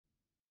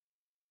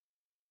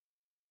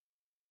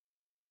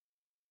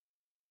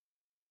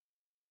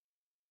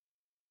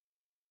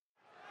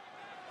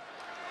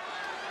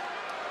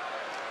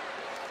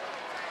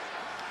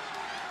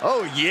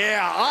Oh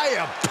yeah, I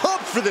am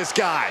pumped for this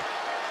guy.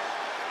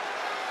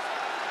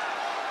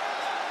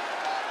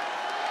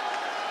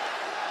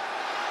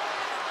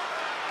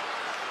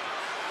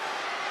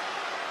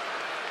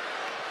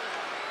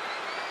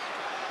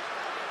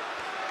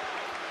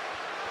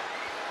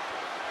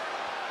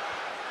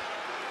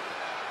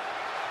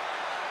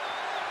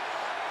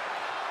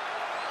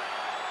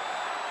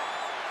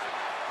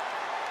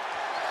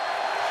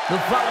 The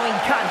following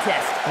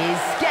contest is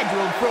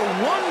scheduled for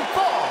one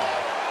fall.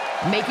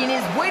 Making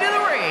his way to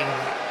the ring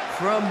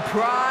from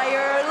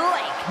Prior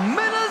Lake,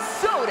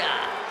 Minnesota,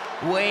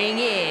 weighing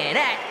in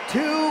at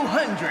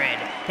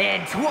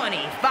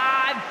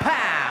 225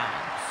 pounds,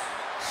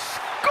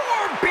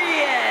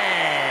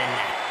 Scorpion!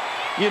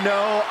 You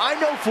know, I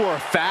know for a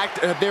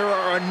fact there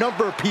are a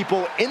number of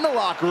people in the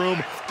locker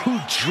room who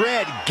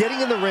dread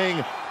getting in the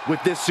ring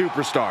with this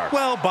superstar.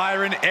 Well,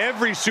 Byron,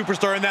 every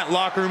superstar in that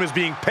locker room is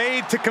being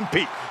paid to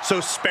compete,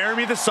 so spare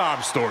me the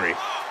sob story.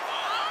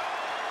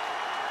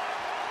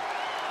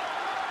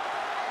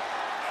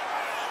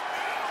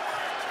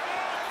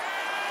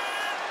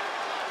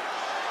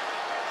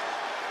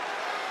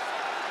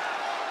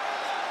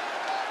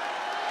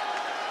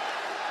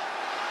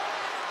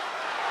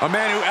 A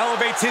man who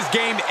elevates his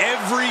game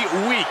every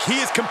week.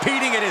 He is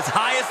competing at his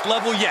highest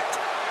level yet.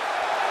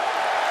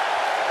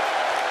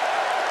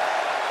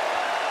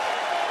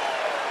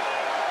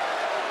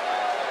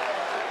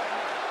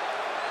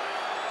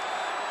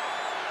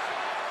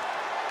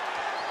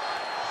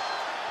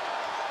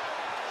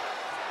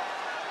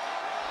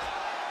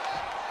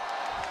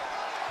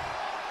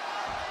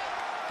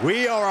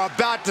 We are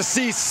about to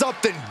see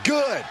something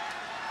good.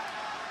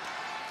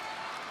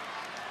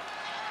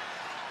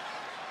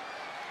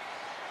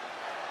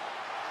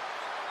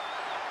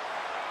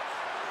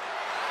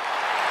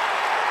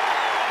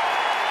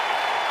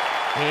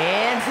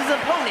 And his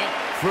opponent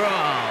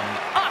from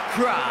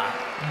Accra,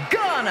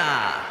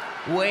 Ghana,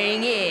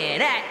 weighing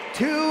in at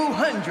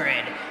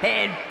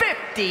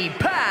 250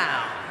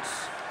 pounds,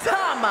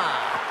 Tama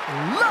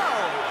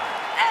Low.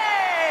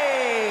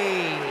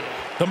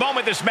 The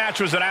moment this match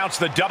was announced,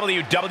 the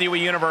WWE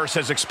Universe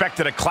has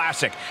expected a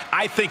classic.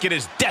 I think it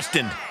is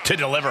destined to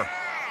deliver.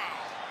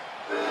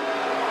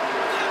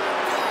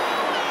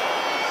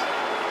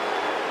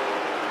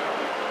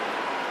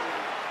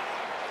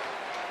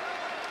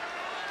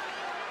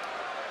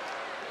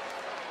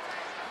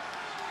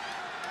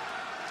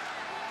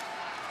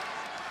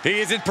 He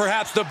is in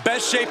perhaps the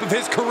best shape of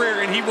his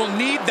career, and he will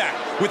need that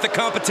with the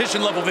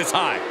competition level this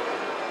high.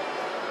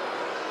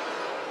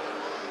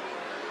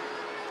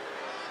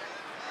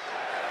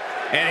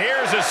 And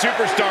here's a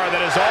superstar that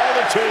has all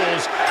the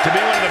tools to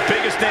be one of the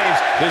biggest names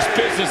this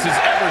business has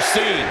ever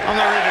seen. I'm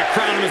not ready to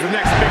crown him as the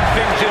next big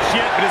thing just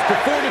yet, but his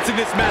performance in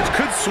this match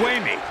could sway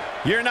me.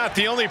 You're not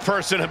the only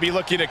person to be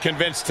looking to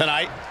convince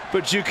tonight.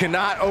 But you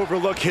cannot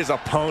overlook his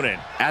opponent,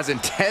 as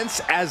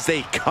intense as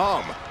they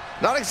come.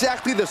 Not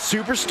exactly the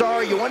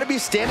superstar you want to be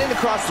standing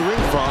across the ring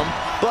from,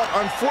 but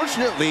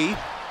unfortunately,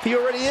 he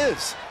already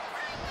is.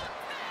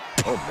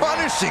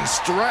 Punishing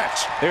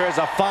stretch. There is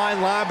a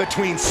fine line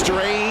between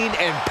strain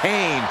and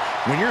pain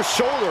when your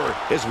shoulder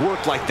is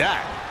worked like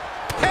that.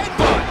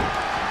 Headbutt.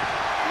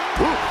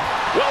 Ooh,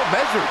 well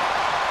measured.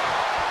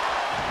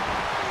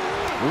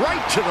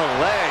 Right to the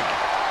leg.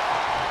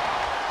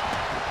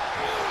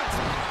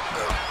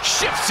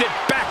 Shifts it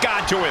back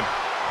onto him.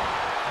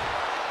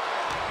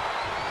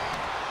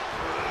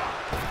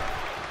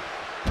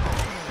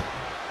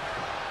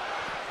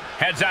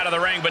 Heads out of the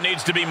ring, but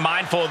needs to be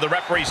mindful of the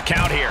referee's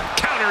count here.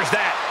 Counters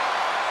that.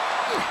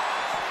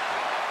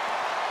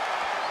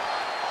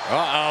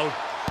 Uh-oh.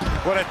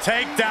 What a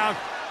takedown.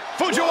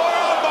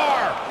 Fujiwara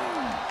armbar.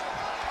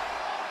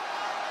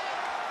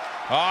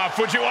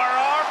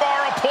 Fujiwara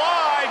armbar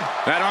applied.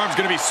 That arm's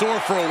going to be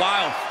sore for a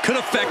while. Could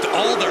affect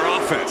all their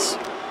offense.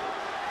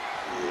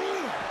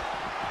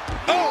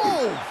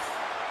 Oh!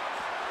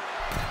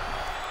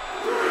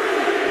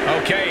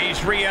 Okay,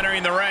 he's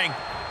re-entering the ring.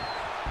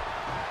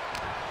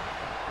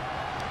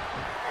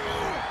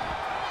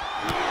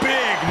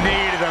 Big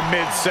knee to the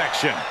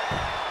midsection.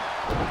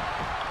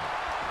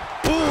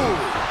 Ooh!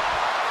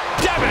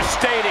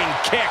 Devastating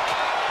kick.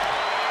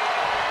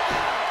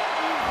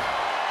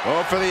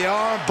 Go for the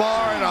arm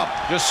bar and up.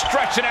 Just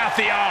stretching out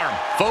the arm.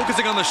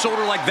 Focusing on the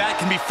shoulder like that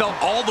can be felt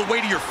all the way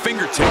to your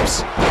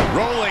fingertips.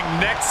 Rolling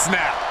neck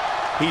snap.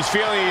 He's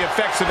feeling the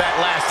effects of that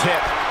last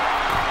hit.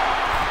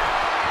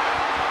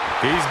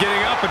 He's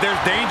getting up, but there's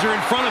danger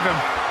in front of him.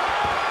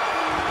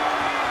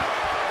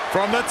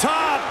 From the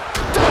top.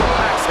 Double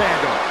axe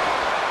handle.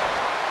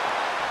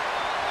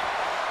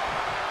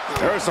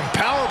 There's some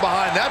power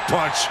behind that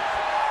punch.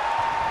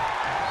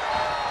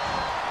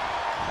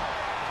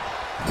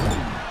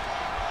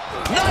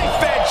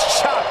 Knife edge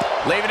chop.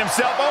 Leaving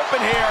himself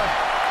open here.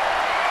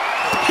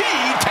 He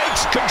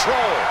takes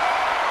control.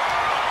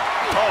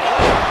 Oh,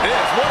 look at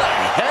this. What a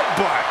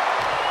headbutt.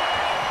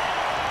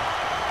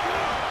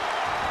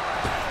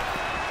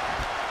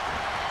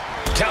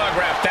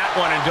 Telegraphed that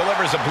one and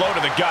delivers a blow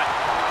to the gut.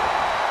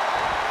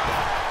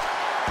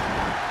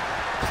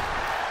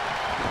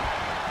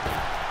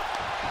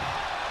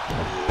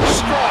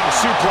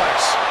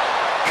 suplex.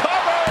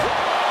 Cover.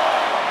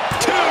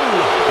 2.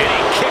 And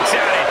he kicks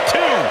out at 2.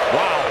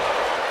 Wow.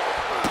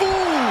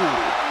 Ooh.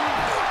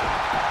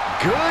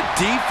 Good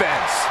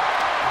defense.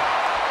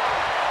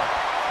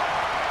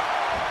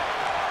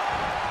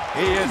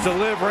 He is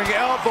delivering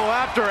elbow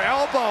after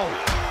elbow.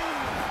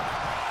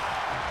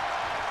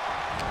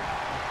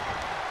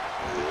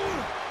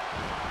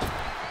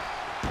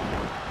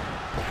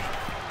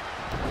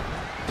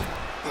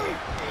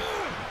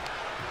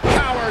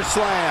 Power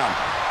slam.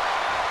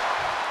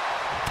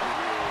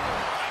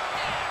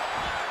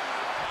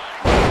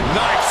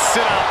 Nice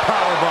sit-out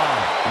powerbomb.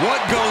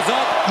 What goes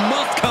up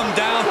must come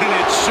down, and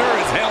it sure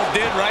as hell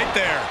did right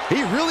there.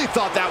 He really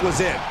thought that was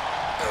it.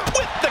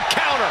 With the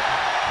counter.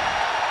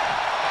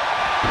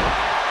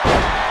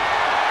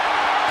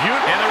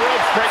 And the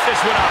ropes break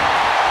this one up.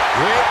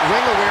 Great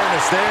ring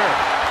awareness there.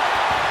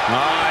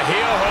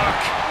 Heel hook.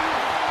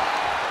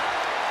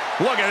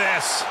 Look at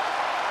this.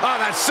 Oh,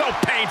 that's so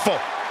painful.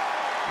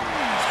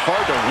 It's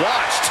hard to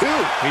watch, too.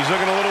 He's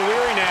looking a little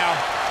weary now.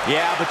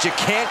 Yeah, but you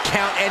can't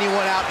count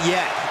anyone out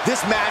yet.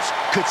 This match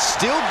could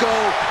still go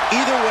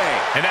either way.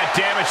 And that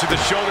damage to the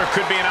shoulder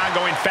could be an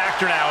ongoing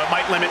factor now. It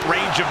might limit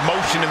range of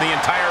motion in the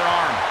entire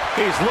arm.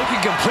 He's looking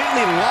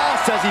completely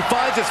lost as he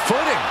finds his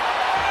footing.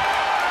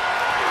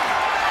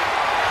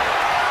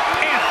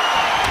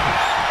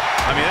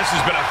 I mean, this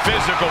has been a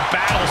physical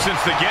battle since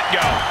the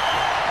get-go.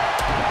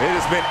 It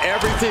has been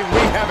everything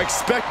we have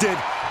expected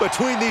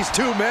between these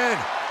two men.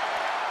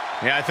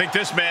 Yeah, I think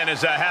this man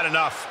has had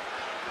enough.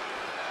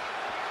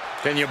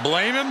 Can you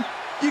blame him?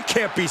 You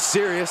can't be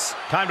serious.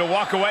 Time to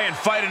walk away and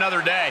fight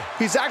another day.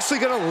 He's actually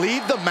going to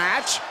leave the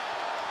match?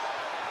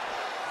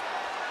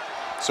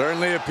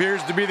 Certainly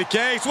appears to be the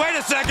case. Wait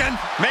a second.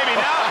 Maybe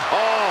not.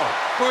 Oh,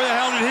 Where the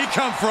hell did he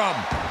come from?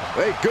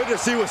 thank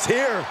goodness he was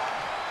here.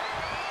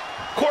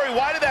 Corey,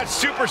 why did that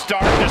superstar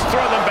just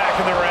throw them back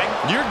in the ring?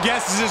 Your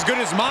guess is as good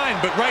as mine,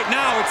 but right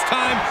now it's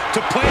time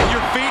to plant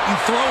your feet and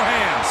throw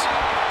hands.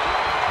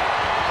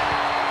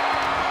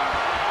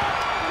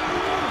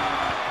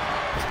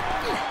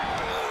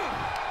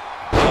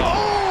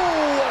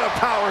 Oh, what a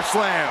power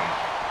slam.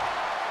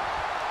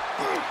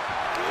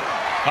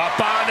 Up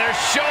on their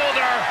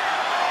shoulder.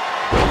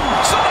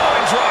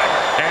 Samoan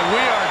driver. And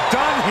we are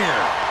done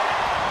here.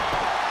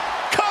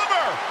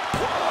 Cover.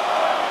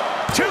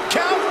 2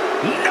 count.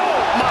 No,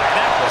 my,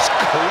 that was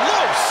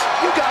close.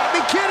 You gotta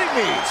be kidding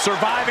me.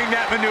 Surviving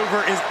that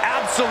maneuver is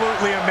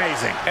absolutely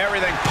amazing.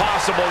 Everything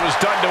possible was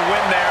done to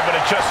win there, but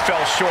it just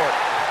fell short.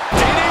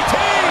 DDT!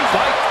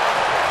 Fight.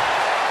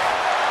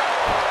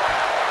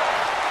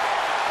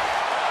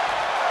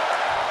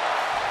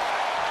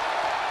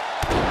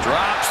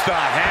 Drops the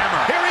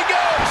hammer. Here he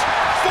goes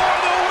for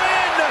the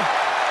win.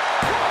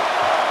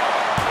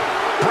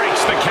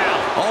 Breaks the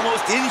count.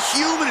 Almost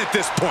inhuman at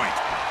this point.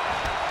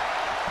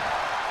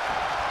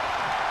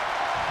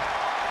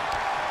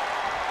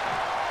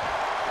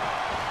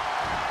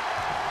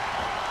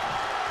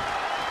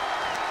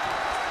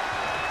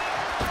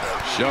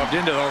 Shoved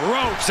into the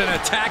ropes and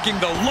attacking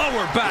the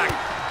lower back.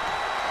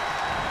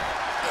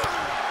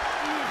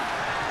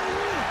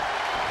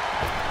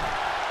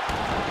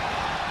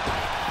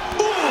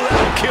 Ooh,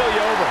 that'll kill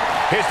you over.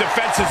 His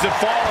defenses have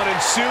fallen,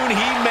 and soon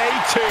he may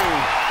too.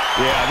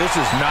 Yeah, this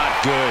is not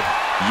good.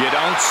 You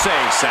don't say,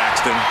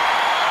 Saxton.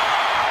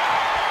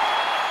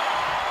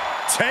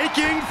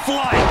 Taking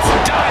flight.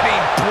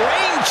 Diving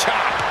brain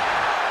chop.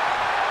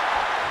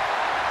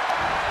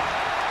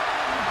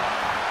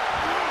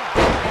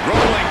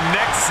 Rolling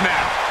neck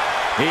snap.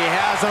 He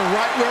has him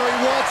right where he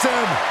wants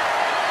him.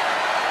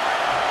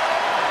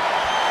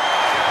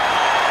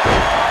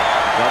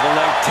 Double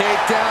leg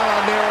takedown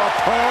on their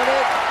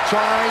opponent.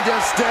 Trying to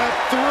step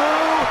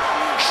through.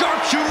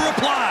 Sharpshooter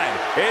applied.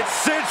 It's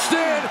cinched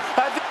in.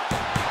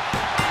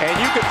 And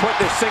you can put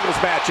this singles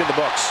match in the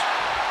books.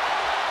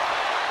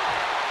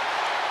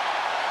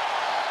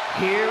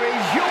 Here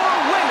is your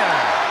winner,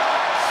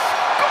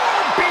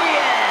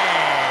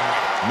 Scorpion!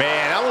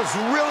 Man, I was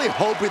really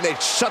hoping they'd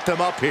shut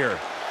them up here.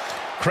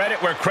 Credit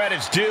where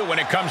credit's due when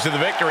it comes to the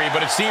victory,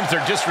 but it seems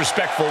their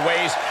disrespectful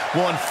ways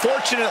will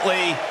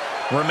unfortunately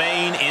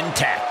remain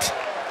intact.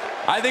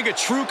 I think a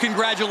true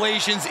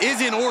congratulations is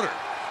in order.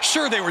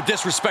 Sure, they were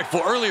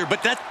disrespectful earlier,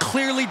 but that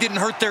clearly didn't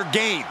hurt their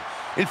game.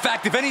 In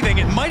fact, if anything,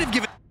 it might have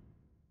given...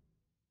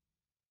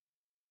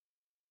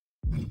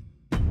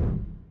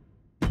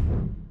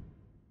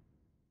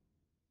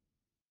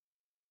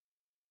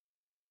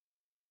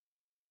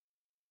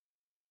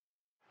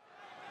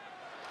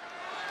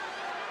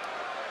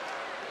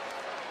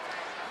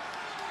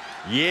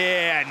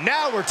 Yeah,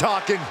 now we're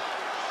talking.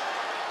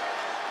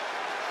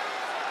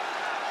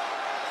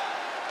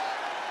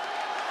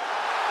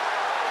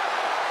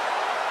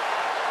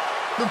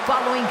 The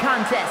following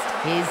contest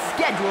is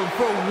scheduled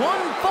for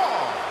one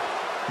fall.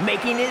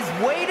 Making his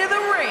way to the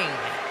ring,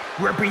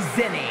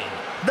 representing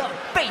the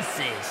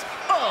Faces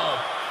of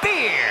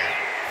Fear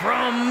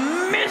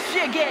from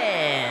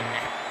Michigan.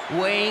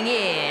 Weighing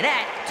in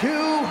at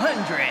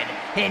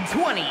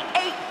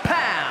 228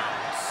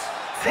 pounds,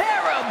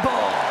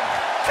 Terrible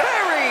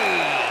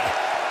Terry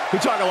We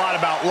talk a lot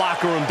about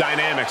locker room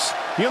dynamics.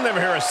 You'll never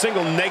hear a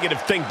single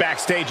negative thing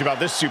backstage about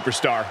this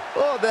superstar.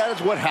 Well, that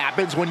is what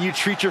happens when you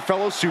treat your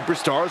fellow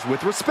superstars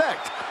with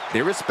respect.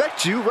 They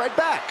respect you right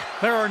back.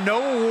 There are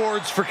no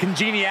awards for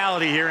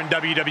congeniality here in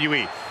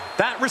WWE.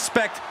 That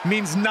respect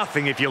means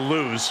nothing if you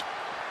lose.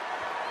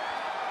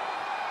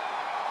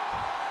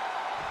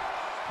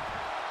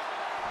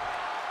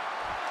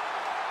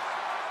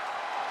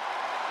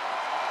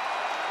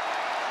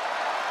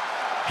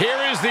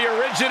 Here is the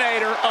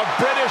originator of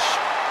British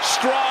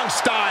strong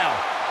style.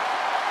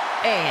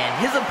 And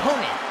his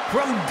opponent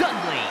from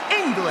Dudley,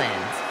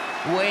 England,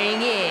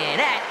 weighing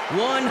in at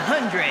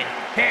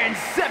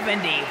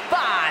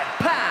 175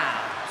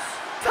 pounds,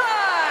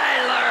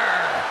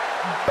 Tyler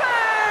Bate!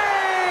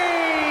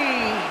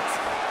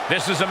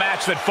 This is a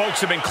match that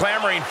folks have been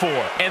clamoring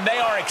for, and they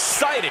are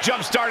excited.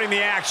 Jump-starting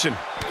the action.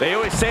 They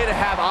always say to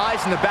have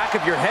eyes in the back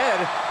of your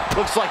head.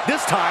 Looks like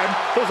this time,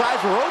 those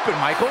eyes were open,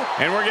 Michael.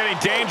 And we're getting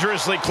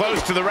dangerously close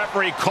to the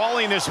referee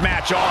calling this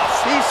match off.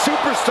 These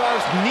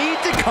superstars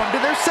need to come to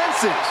their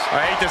senses.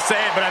 I hate to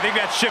say it, but I think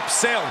that ship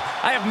sailed.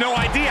 I have no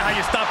idea how you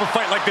stop a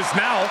fight like this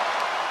now.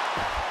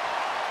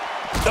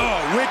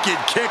 Oh, wicked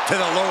kick to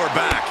the lower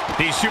back.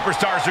 These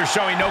superstars are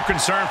showing no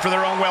concern for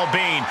their own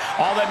well-being.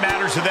 All that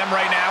matters to them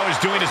right now is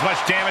doing as much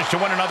damage to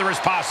one another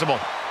as possible.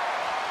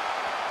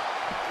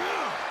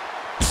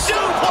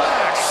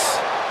 Suplex!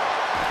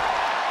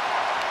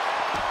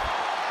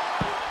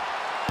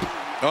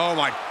 Oh,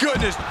 my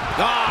goodness.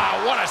 Ah,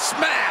 what a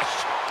smash.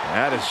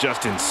 That is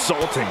just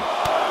insulting.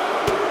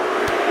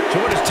 So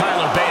what does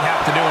Tyler Bate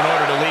have to do in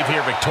order to leave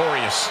here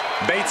victorious?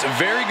 Bates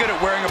very good at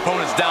wearing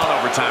opponents down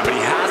over time, but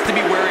he has to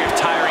be wary of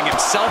tiring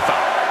himself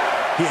out.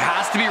 He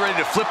has to be ready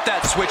to flip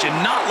that switch and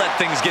not let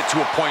things get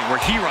to a point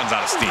where he runs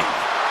out of steam.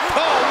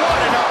 Oh,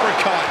 what an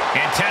uppercut.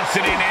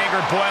 Intensity and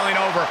anger boiling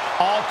over,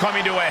 all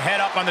coming to a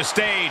head up on the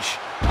stage.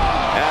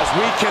 As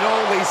we can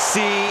only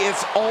see,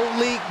 it's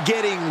only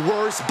getting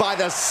worse by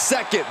the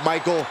second,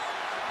 Michael.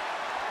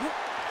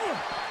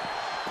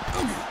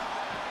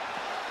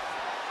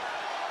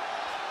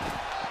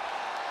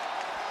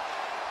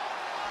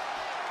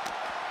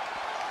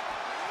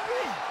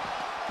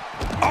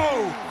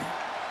 Oh!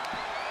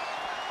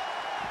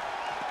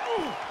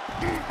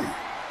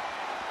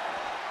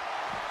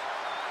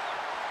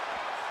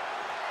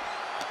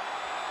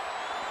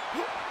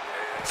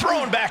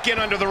 Thrown back in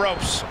under the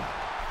ropes.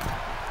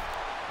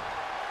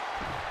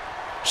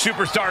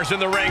 Superstars in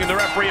the ring, and the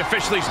referee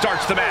officially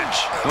starts the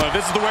match. Well, if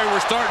this is the way we're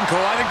starting, Cole,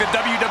 I think the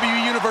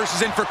WWE Universe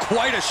is in for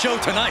quite a show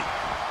tonight.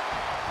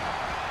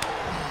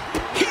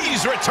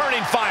 He's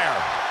returning fire.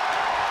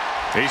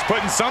 He's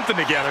putting something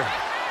together.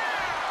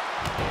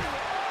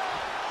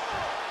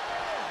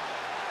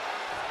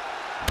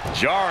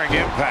 Jarring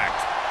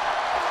impact.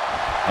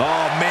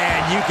 Oh,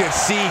 man, you can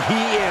see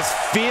he is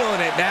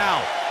feeling it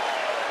now.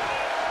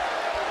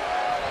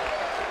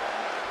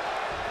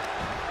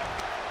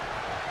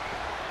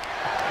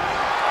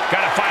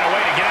 Got to find a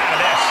way to get out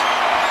of this.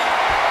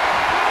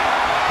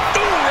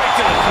 Ooh, right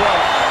to the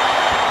throat.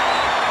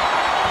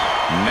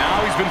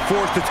 Now he's been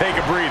forced to take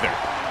a breather.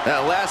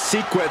 That last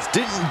sequence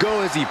didn't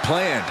go as he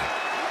planned.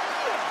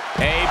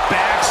 A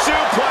back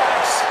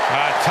suplex.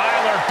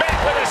 Tyler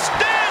Bate with a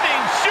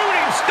standing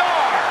shooting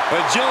star.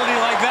 Agility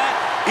like that,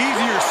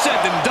 easier said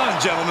than done,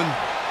 gentlemen.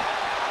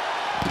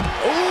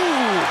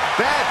 Ooh,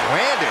 bad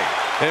landing.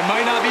 It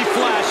might not be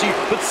flashy,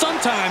 but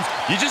sometimes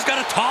you just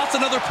got to toss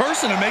another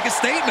person and make a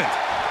statement.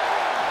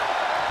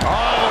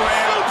 All the way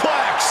out.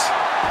 Suplex.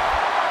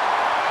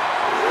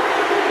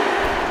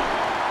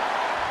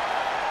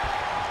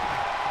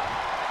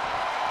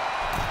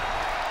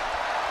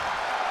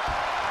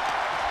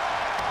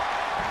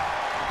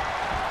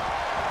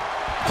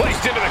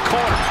 Placed into the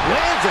corner.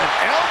 Lands an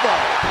elbow.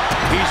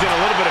 He's in a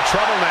little bit of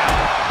trouble now.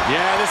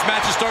 Yeah, this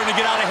match is starting to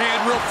get out of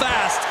hand real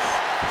fast.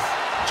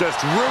 Just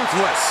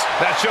ruthless.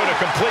 That showed a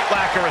complete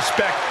lack of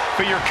respect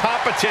for your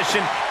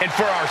competition and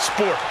for our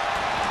sport.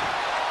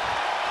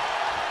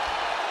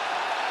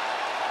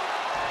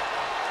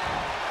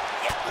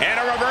 And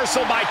a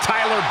reversal by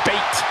Tyler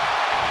Bate.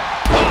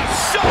 Oh,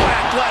 so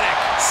athletic.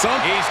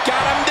 He's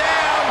got him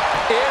down.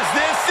 Is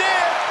this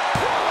it?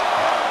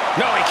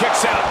 No, he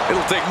kicks out.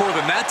 It'll take more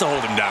than that to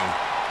hold him down.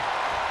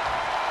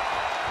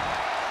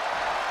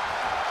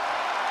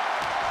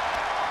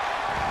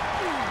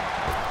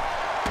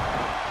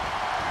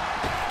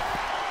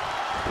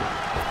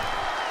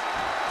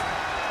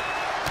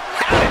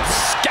 Had it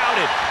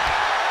scouted.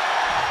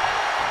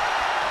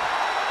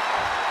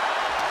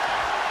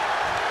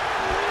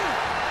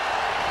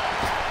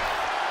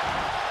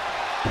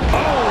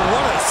 Oh,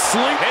 what a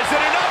sling. Is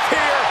it enough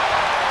here?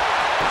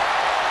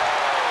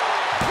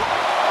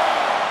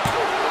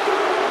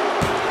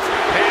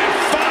 And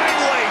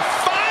finally,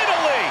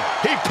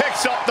 he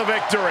picks up the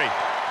victory.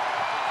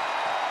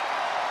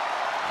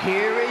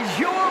 Here is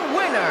your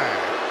winner,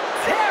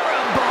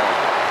 Terrible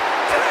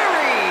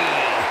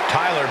Terry!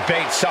 Tyler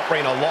Bate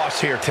suffering a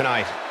loss here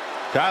tonight.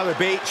 Tyler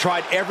Bate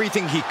tried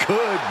everything he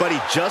could, but he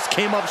just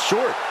came up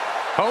short.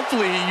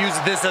 Hopefully he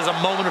uses this as a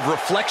moment of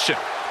reflection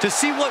to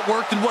see what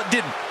worked and what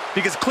didn't.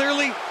 because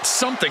clearly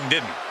something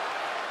didn't.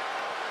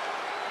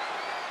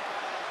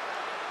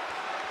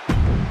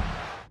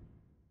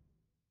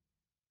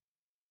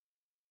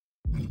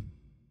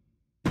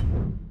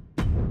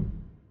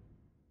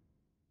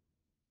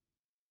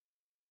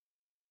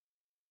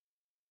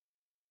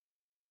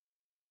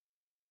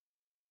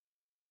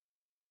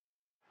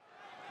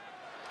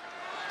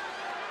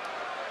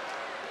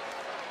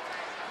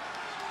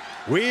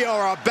 We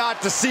are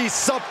about to see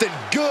something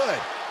good.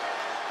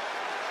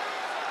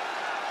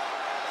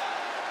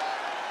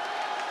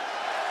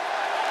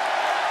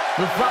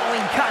 The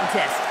following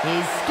contest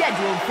is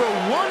scheduled for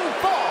one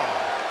fall.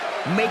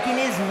 Making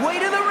his way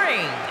to the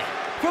ring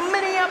from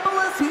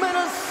Minneapolis,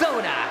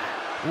 Minnesota,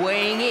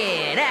 weighing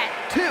in at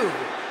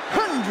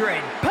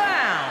 200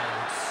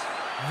 pounds,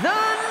 the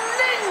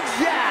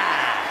Ninja!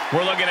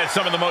 We're looking at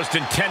some of the most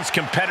intense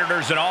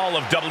competitors in all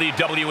of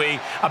WWE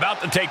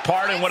about to take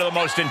part in one of the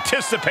most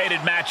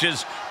anticipated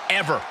matches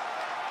ever.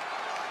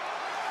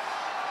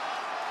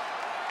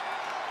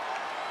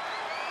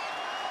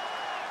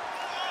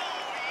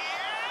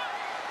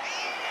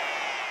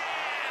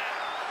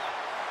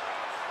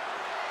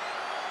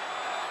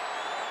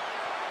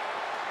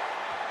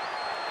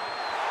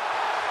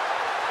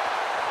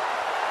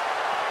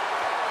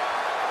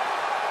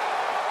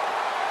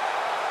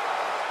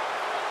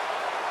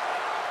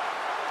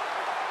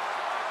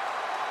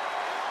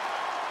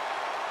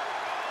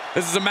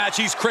 This is a match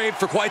he's craved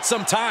for quite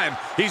some time.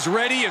 He's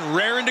ready and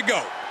raring to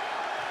go.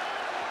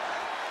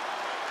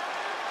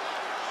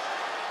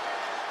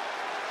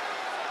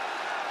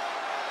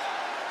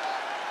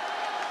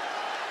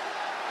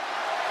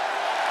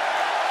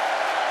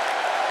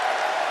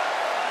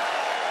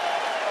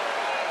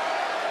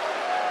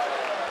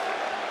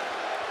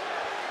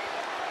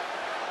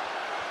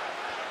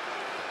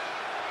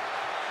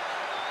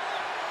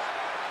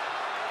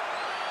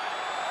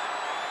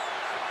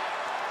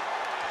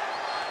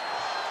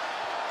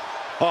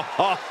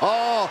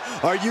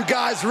 Are you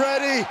guys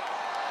ready?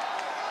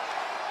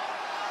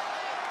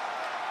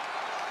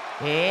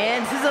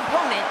 And his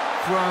opponent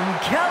from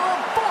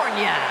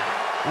California,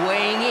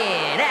 weighing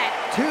in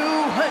at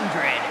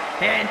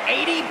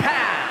 280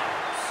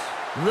 pounds,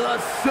 the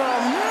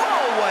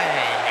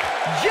Samoan,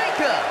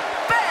 Jacob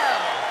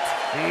Felt.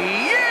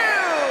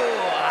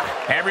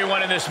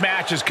 Everyone in this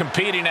match is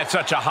competing at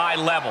such a high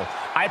level.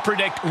 I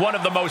predict one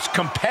of the most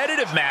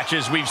competitive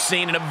matches we've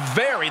seen in a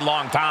very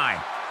long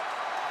time.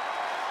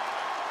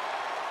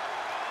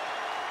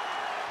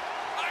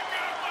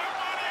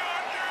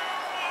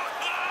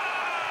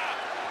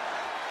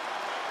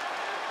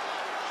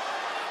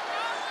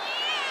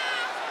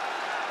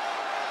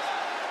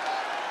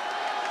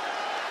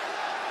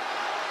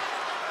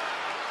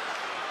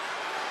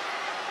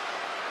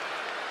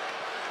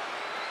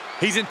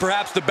 He's in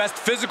perhaps the best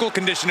physical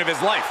condition of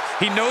his life.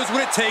 He knows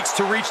what it takes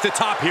to reach the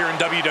top here in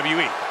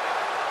WWE.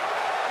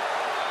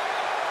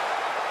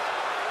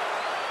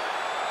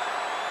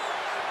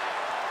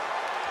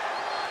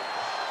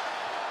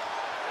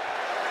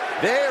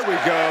 There we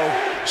go.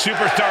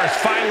 Superstars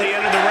finally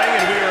entered the ring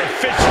and we are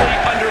officially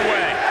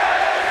underway.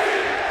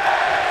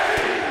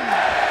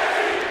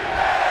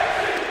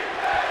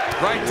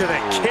 Right to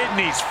the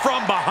kidneys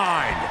from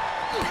behind.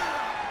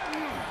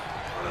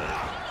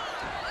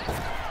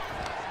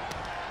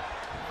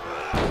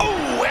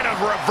 Oh, and a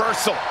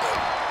reversal.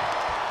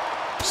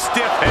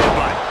 Stiff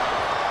headbutt.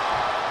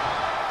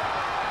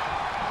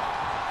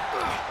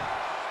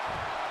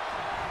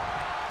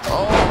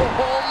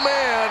 Oh,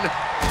 man.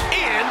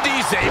 And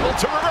he's able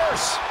to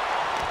reverse.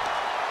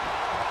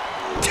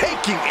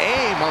 Taking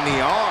aim on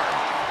the arm.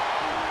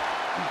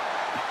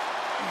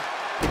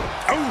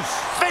 Oh,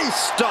 face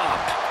stop.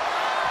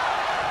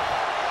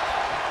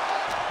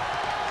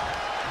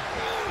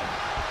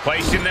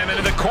 Placing them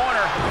into the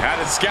corner. Had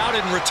it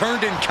scouted and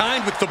returned in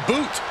kind with the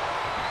boot.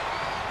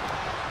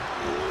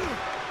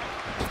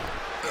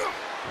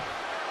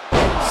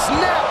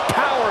 Snap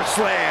power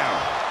slam.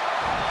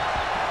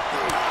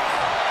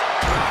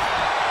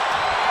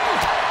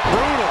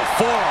 Brutal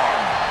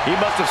forearm. He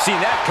must have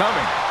seen that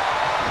coming.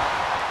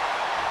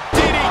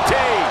 DDT.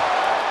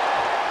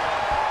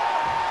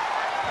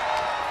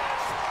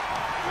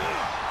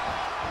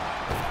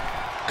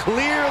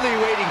 Clearly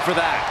waiting for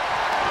that.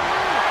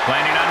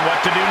 Planning on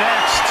what to do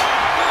next.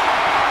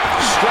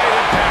 Straight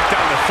impact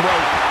on the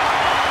throat.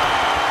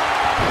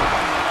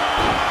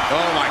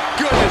 Oh my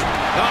goodness.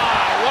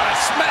 Ah, what a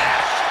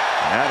smash.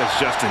 That is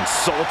just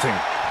insulting.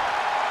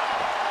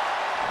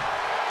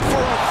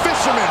 For a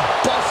fisherman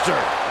buster.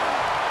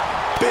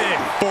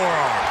 Big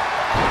forearm.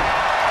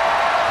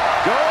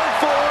 Going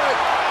for it.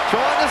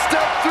 Trying to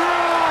step through.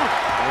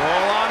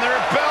 Roll on their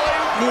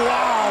belly.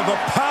 Wow, the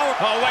power.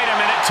 Oh, wait a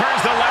minute.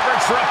 Turns the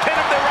leverage for a pin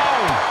of their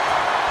own.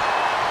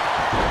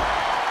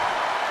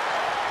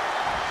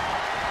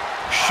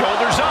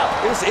 Shoulders up.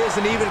 This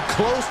isn't even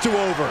close to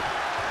over.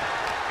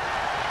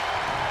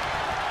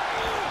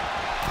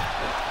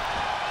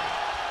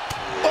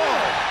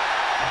 Oh!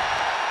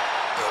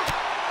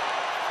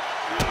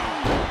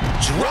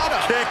 Drop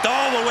kicked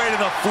all the way to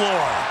the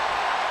floor.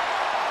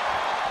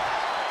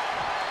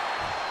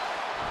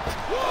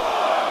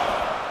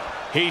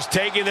 He's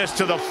taking this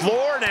to the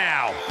floor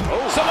now.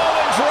 Oh.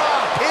 Samoan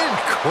drop.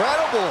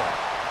 Incredible.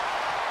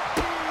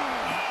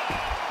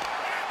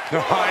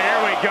 Oh,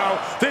 here we go.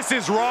 This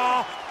is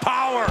raw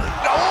power.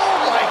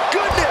 Oh, my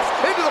goodness.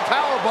 Into the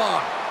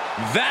powerbomb.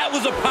 That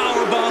was a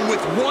powerbomb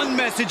with one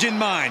message in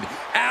mind.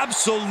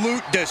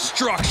 Absolute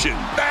destruction.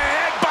 The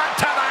headbutt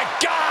to the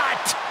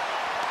gut.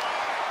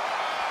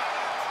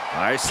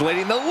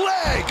 Isolating the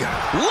leg.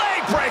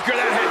 Leg breaker.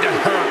 That had to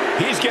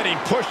hurt. He's getting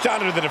pushed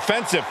out into the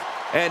defensive.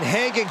 And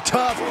hanging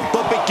tough,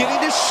 but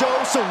beginning to show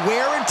some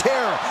wear and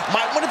tear.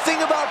 Might want to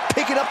think about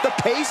picking up the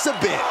pace a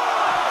bit.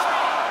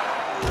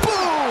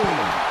 Boom!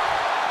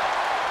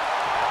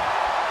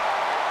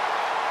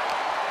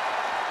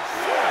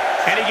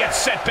 And he gets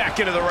set back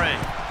into the ring.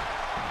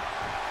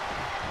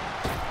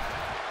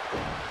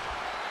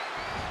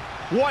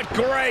 What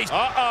grace.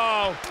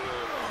 Uh-oh.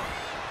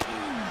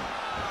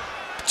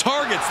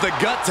 Targets the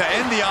gut to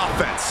end the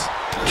offense.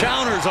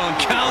 Counters on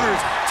counters.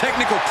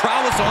 Technical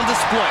prowess on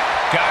display.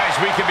 Guys,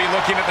 we could be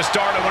looking at the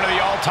start of one of the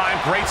all-time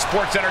great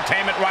sports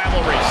entertainment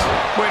rivalries.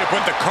 Way to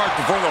put the cart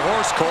before the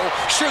horse, Cole.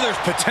 Sure, there's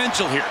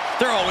potential here.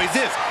 There always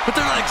is. But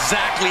they're not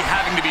exactly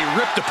having to be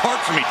ripped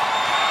apart from each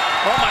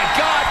other. Oh, my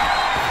God.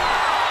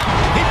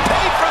 He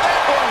paid for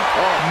that one.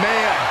 Oh,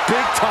 man,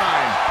 big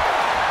time.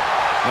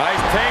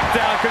 Nice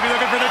takedown. Could be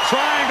looking for the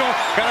triangle.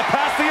 Gotta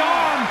pass the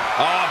arm.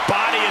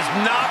 Body is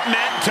not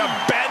meant to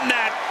bend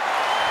that.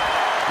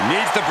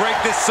 Needs to break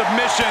this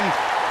submission,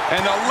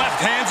 and the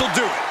left hands will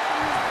do it.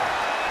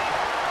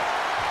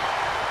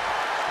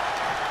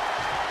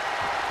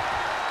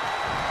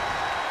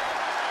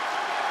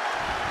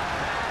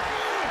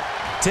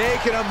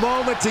 Taking a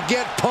moment to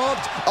get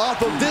pumped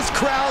off of this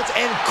crowd's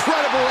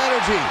incredible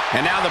energy.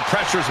 And now the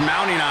pressure's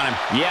mounting on him.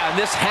 Yeah, and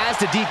this has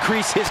to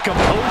decrease his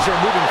composure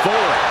moving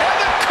forward. And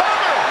the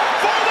cover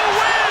for the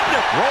win!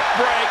 Rope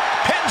break,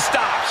 pin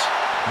stops.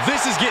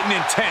 This is getting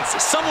intense.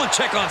 Someone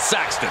check on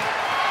Saxton.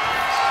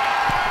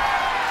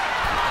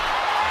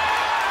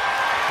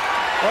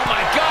 Oh,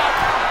 my God.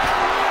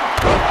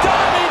 A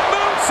diving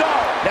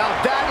moonsault. Now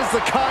that is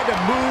the kind of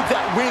move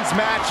that wins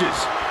matches.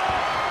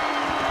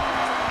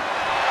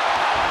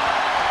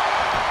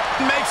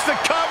 Makes the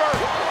cover.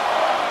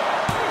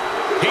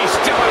 He's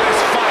still in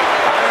this fight.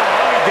 I don't know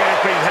how he did it,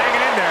 but he's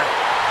hanging in there.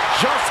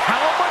 Just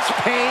how much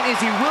pain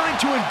is he willing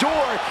to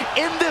endure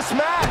in this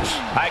match?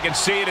 I can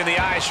see it in the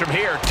eyes from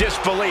here.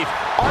 Disbelief.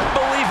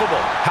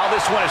 Unbelievable how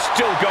this one is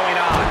still going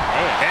on.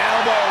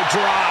 Elbow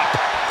drop.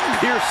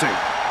 Piercing.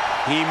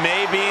 He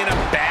may be in a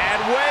bad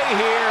way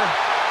here.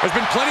 There's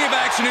been plenty of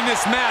action in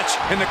this match,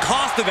 and the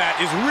cost of that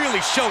is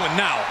really showing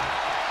now.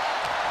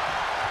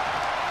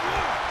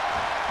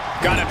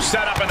 Got him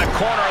set up in the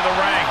corner of the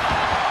ring.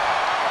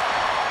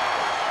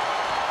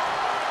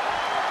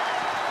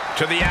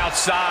 To the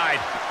outside.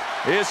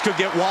 This could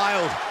get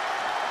wild.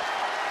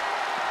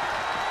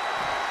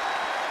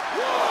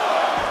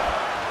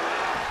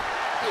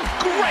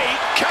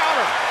 Great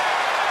counter.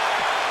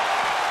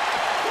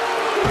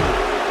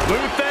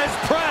 Luthez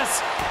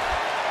press.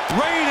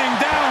 Raining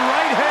down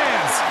right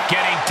hands.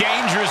 Getting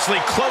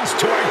dangerously close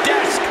to our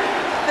desk.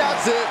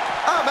 That's it.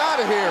 I'm out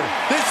of here.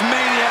 This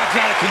maniac's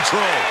out of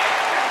control.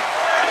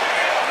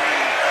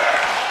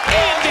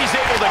 And he's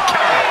able to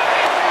counter.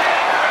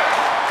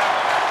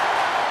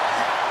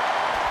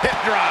 Hip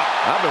drop.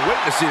 I've been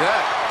waiting to see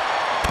that.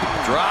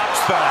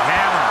 Drops the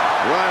hammer.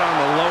 Right on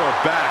the lower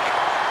back.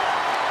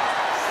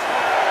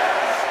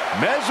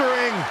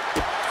 Measuring.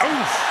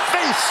 Oof.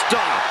 Face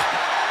stop.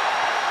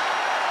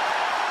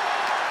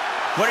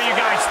 What are you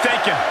guys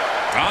thinking?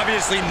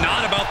 Obviously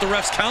not about the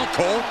ref's count,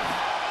 Cole.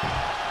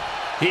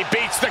 He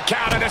beats the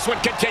count, and this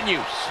one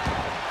continues.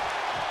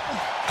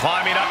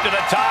 Climbing up to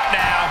the top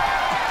now.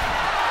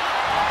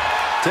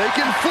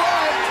 Taking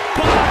flight.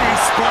 Body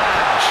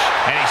splash.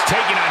 And he's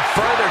taking on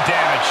further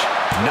damage.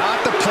 Not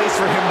the place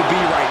for him to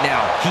be right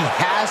now. He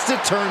has to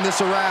turn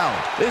this around.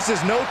 This is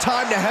no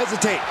time to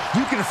hesitate.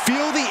 You can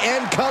feel the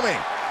end coming.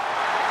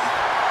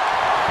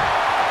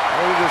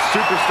 What is this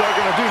superstar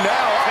going to do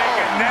now?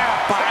 Take it now.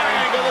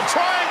 Triangle. The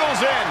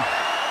triangle's in.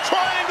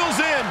 Triangle's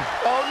in.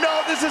 Oh, no,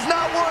 this is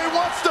not where he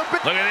wants to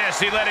be. Look at this.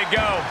 He let it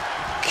go.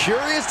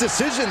 Curious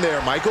decision there,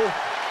 Michael.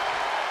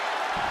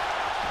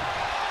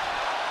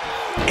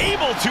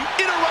 Able to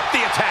interrupt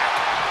the attack.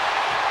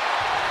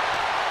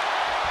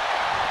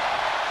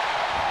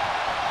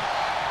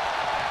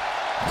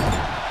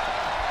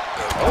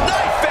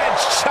 Knife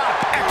edge chop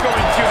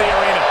echoing through the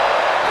arena.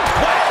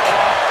 What?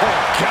 Oh,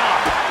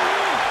 God.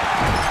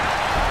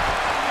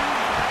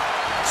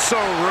 So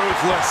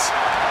ruthless.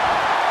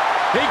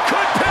 He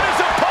could pin his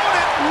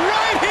opponent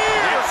right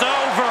here. It's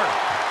over.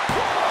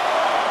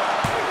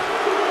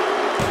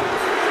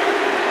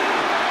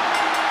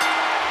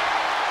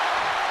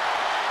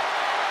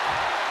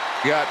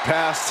 Got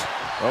past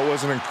what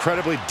was an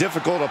incredibly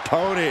difficult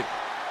opponent.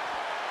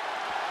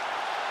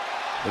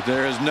 But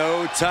there is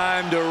no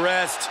time to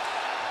rest.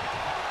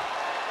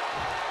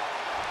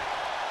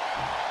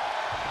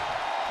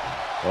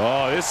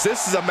 Oh, this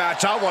is a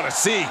match I want to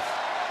see.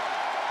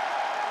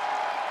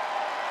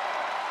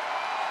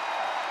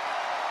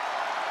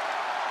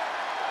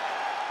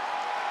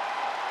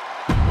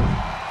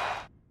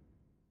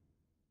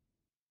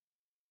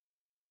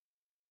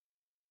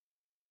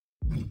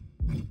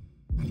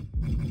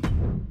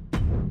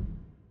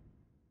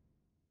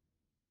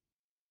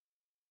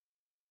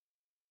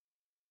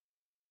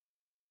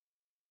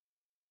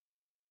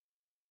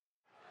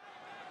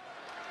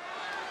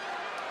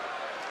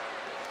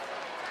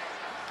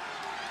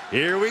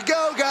 Here we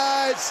go,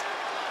 guys.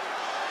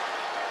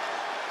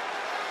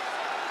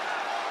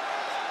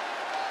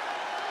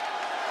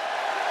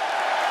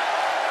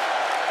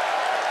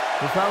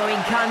 The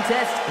following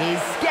contest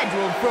is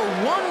scheduled for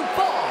one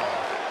fall.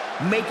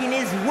 Making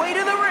his way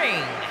to the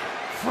ring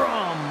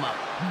from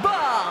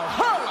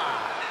Valhalla,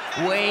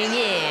 weighing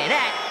in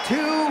at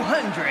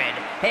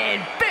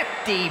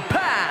 250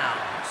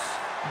 pounds,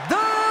 the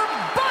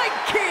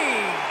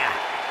Viking!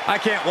 I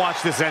can't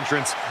watch this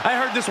entrance. I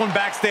heard this one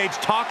backstage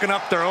talking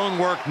up their own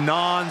work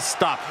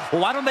non-stop.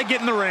 Well, why don't they get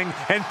in the ring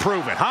and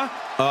prove it, huh?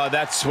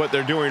 That's what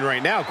they're doing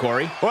right now,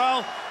 Corey.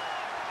 Well,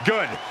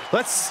 good.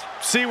 Let's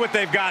see what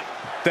they've got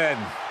then.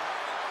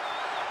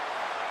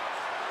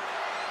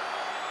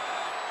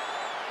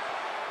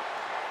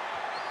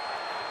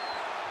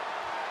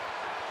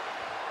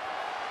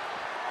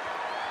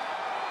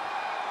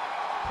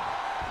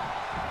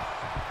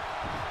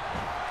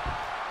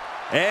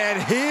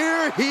 And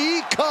here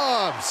he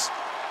comes.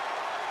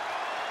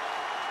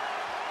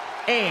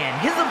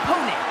 And his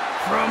opponent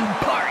from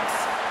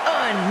parts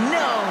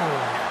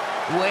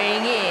unknown,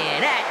 weighing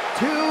in at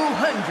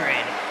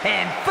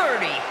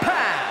 230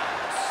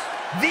 pounds,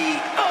 the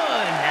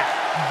Undead.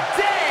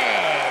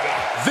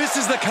 This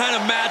is the kind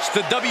of match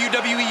the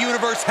WWE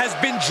Universe has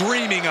been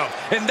dreaming of,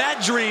 and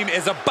that dream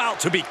is about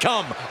to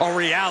become a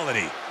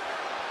reality.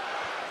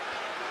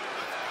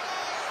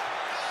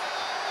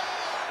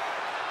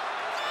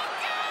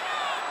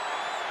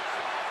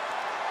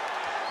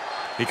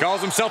 He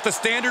calls himself the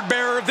standard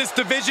bearer of this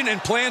division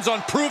and plans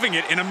on proving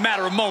it in a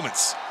matter of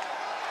moments.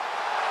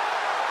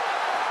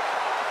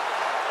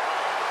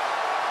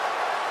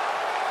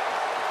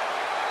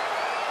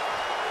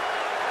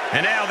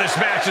 And now this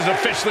match has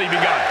officially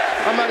begun.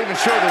 I'm not even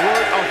sure the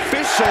word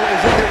official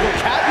is in their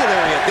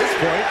vocabulary at this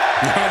point.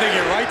 I think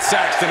you're right,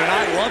 Saxton, and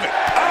I love it.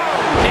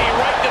 Oh, knee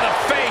right to the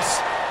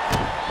face.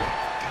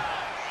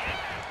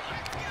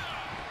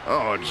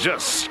 Oh,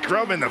 just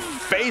scrubbing the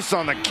face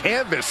on the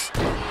canvas.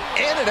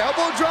 And an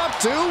elbow drop,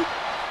 too.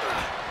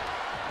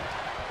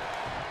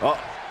 Oh,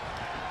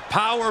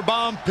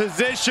 powerbomb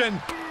position.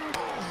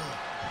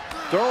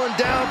 Throwing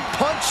down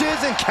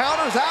punches and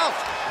counters out.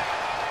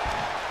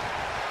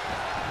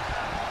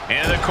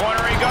 Into the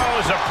corner he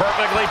goes, a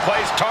perfectly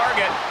placed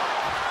target.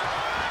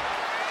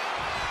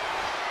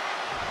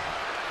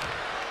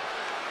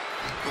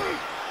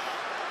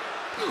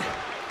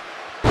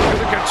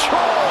 Under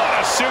control. What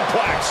a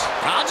suplex.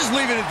 I'll just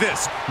leave it at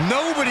this.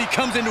 Nobody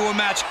comes into a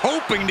match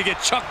hoping to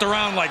get chucked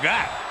around like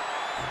that.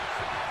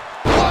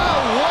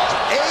 Wow, what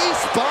a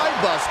spine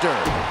buster.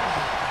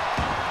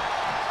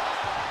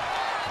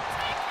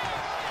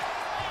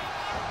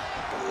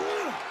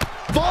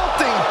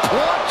 Vaulting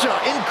plancha,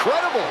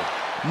 incredible.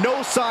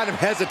 No sign of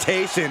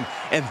hesitation,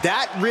 and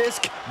that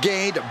risk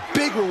gained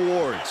big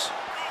rewards.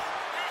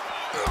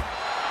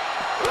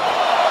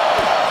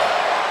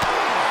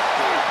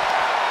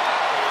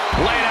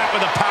 Laid out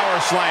with a power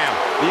slam.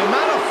 The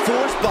amount of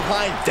force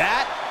behind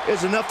that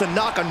is enough to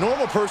knock a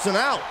normal person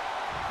out.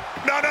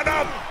 No.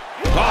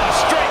 Oh,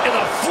 straight to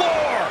the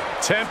floor.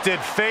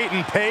 Tempted fate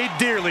and paid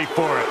dearly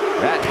for it.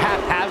 That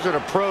haphazard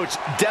approach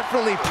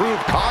definitely proved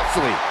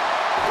costly.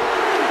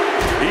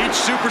 Each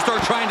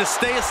superstar trying to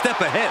stay a step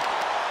ahead.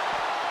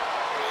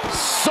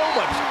 So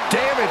much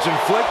damage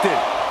inflicted.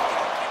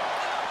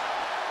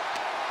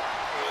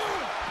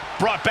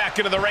 Brought back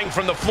into the ring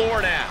from the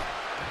floor now.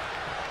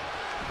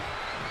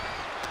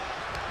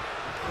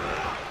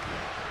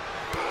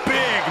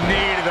 Big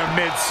knee to the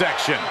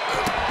midsection.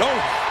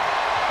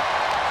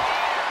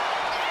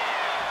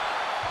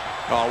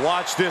 Oh,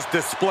 watch this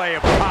display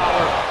of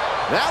power.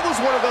 That was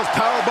one of those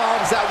power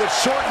bombs that would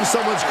shorten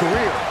someone's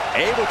career.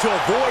 Able to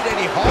avoid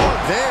any harm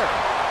there.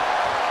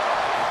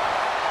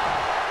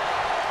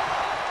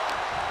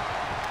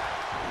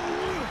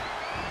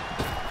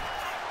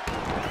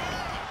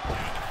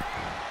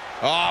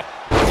 Oh,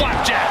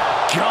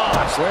 flapjack.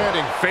 Gosh,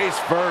 landing face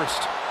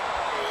first.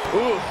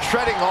 Ooh,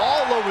 treading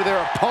all over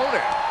their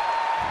opponent.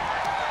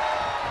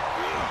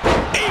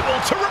 Able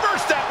to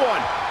reverse that one.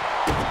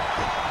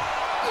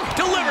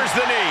 Delivers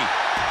the knee.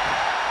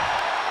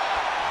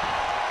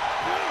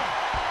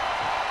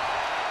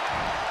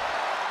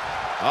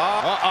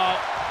 Uh-oh.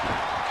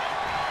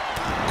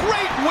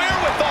 Great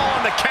wherewithal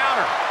on the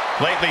counter.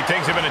 Lately,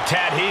 things have been a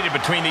tad heated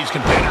between these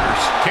competitors.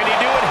 Can he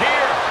do it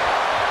here?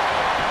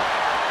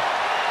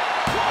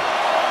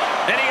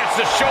 And he gets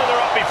the shoulder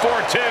up before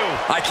two.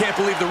 I can't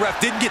believe the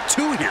ref didn't get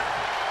two here.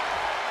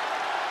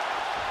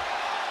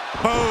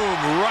 Boom,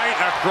 right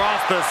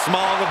across the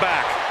small of the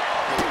back.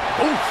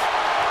 Oof.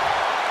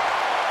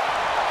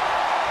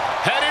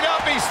 Heading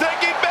up, he's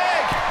thinking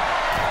big.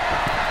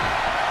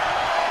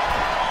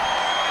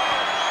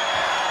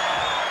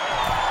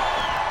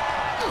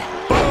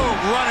 Boom,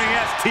 running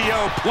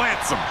STO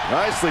plants him.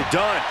 Nicely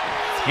done.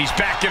 He's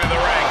back into the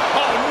ring.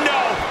 Oh,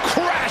 no.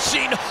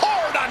 Crashing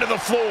hard onto the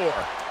floor.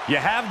 You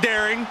have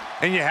daring,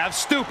 and you have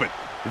stupid.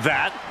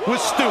 That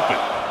was stupid.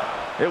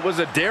 It was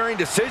a daring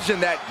decision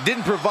that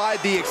didn't provide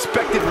the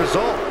expected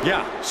result.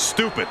 Yeah,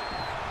 stupid.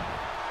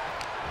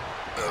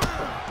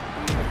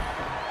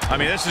 I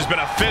mean, this has been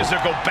a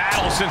physical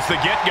battle since the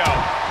get-go.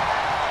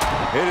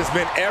 It has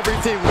been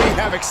everything we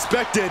have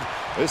expected.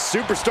 This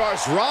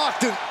superstar's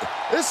rocked, and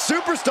this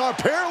superstar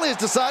apparently has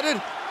decided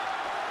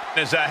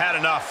Has had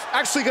enough.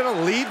 actually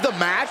gonna leave the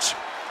match?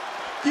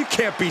 You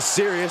can't be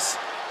serious.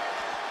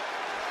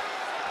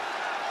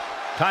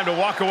 Time to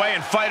walk away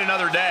and fight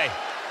another day.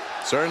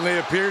 Certainly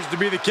appears to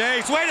be the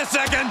case. Wait a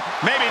second.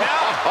 Maybe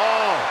now.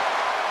 Oh,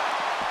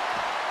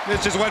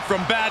 This just went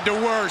from bad to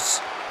worse.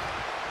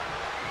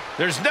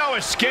 There's no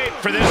escape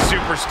for this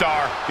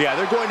superstar. yeah,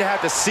 they're going to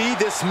have to see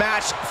this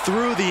match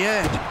through the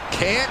end.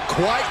 Can't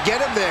quite get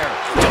him there.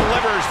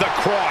 Delivers the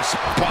cross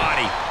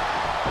body.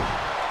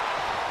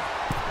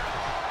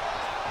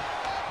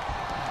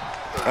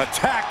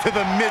 Attack to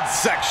the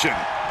midsection.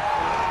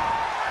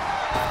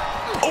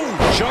 Oh,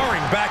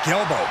 jarring back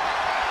elbow.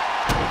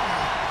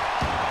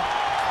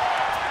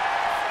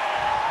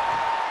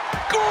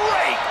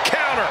 Great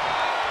counter.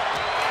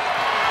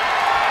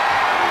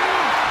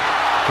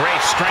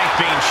 Great strength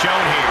being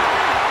shown here.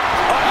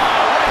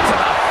 Oh, right to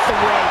the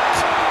throat.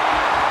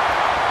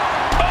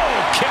 Oh,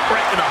 kick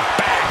right to the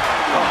back.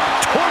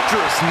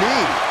 Torturous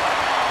knee.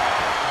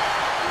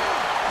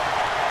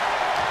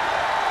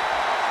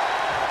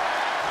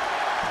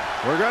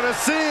 We're gonna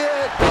see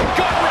it.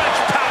 Gut-wrench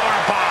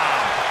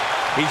powerbomb.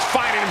 He's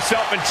finding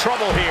himself in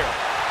trouble here.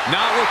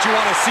 Not what you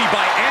want to see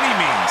by any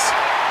means.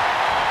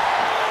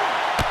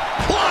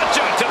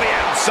 Plancha to the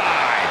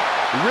outside.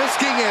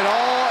 Risking it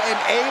all and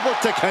able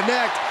to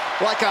connect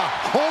like a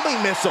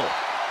homing missile.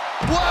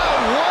 Wow,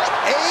 what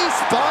a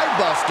spine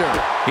buster.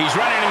 He's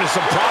running into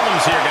some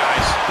problems here,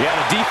 guys. Yeah,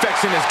 the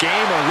defects in his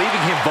game are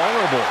leaving him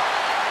vulnerable.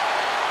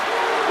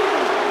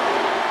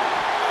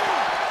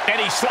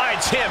 And he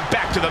slides him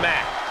back to the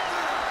mat.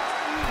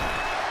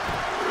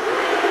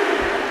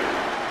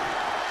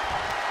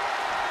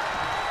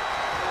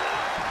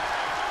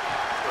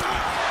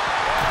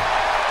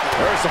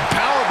 There's some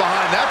power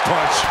behind that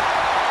punch.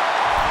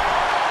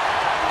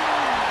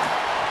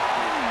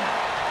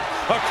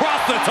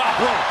 Across the top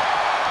rope.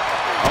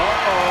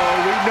 Uh-oh,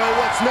 we know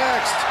what's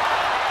next.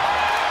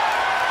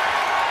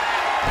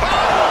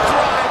 Oh,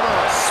 driver.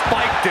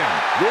 Spiked him.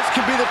 This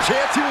could be the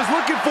chance he was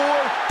looking for.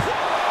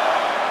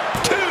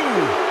 Two.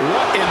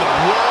 What in the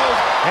world?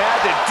 Had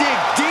to dig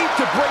deep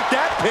to break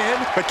that pin.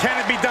 But can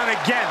it be done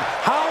again?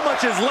 How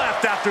much is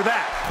left after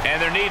that?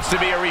 And there needs to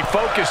be a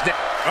refocus now.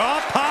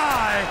 Up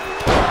high.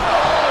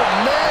 Oh,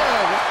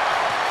 man.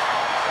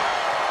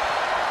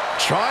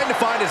 Trying to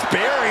find his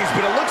bearings,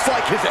 but it looks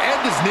like his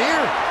end is near.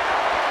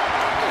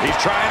 He's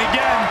trying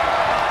again.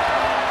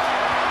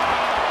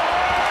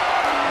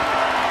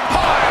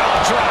 Pile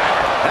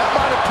driver. That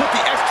might have put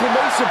the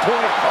exclamation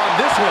point on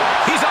this one.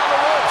 He's on the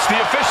ropes. The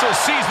official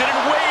sees it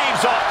and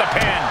waves off the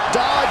pin.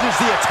 Dodges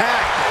the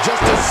attack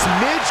just a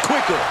smidge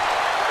quicker.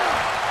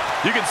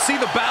 You can see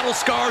the battle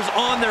scars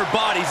on their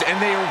bodies, and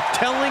they are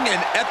telling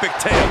an epic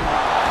tale.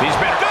 He's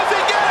been... Does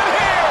he get him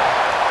here?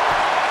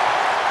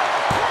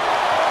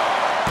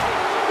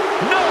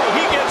 No,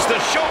 he gets the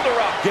shoulder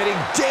up. Getting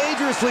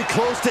dangerously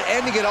close to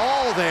ending it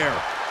all there.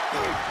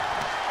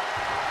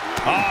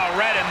 Oh,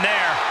 right in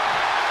there.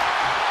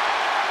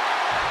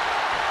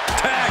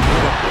 Tag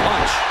with a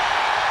punch.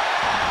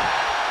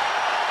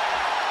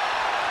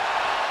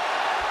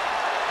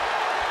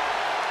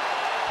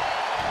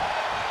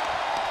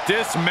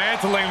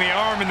 Dismantling the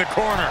arm in the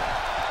corner.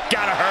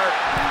 Gotta hurt.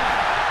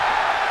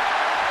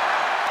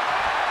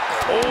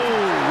 Oh,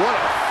 what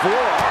a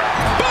forearm.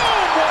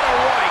 Boom, what a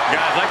right.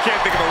 Guys, I can't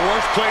think of a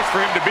worse place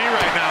for him to be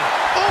right now.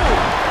 Oh!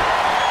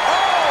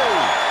 Oh!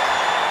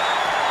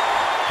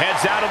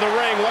 Heads out of the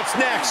ring. What's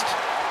next?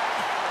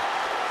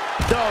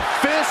 The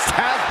fist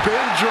has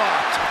been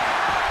dropped.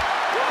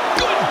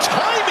 Good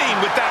timing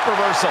with that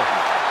reversal.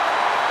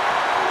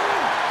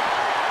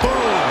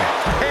 Boom.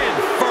 Head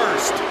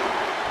first.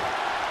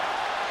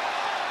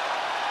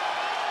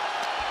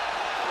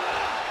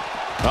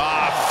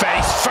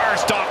 Face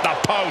first off the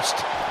post.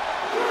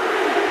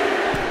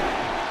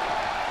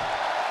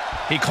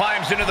 He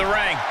climbs into the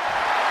ring.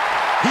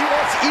 He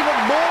wants even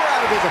more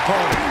out of his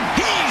opponent.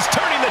 He's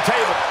turning the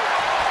table.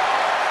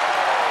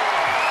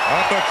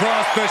 Up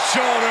across the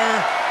shoulder.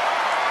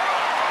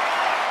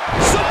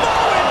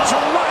 Samoan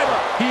driver.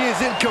 He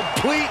is in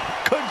complete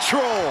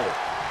control.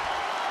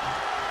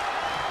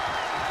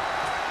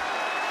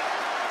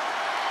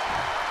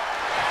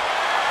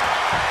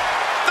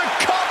 The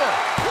cover.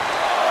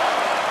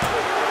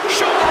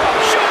 Shoulder up,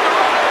 shoulder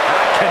up.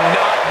 I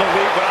cannot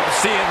believe what I'm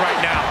seeing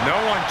right now. No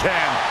one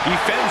can. He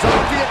fends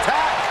off the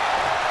attack.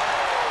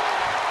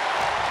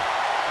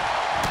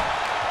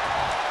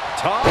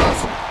 Toss.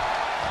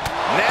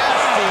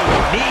 Nasty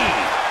knee.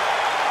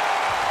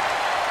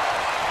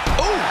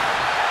 Ooh,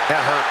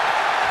 that hurt.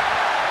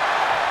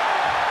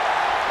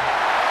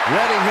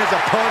 Letting his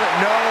opponent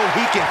know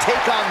he can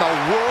take on the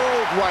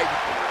world right.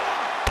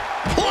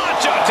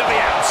 Plancha to the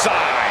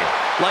outside.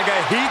 Like a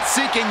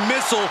heat-seeking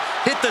missile,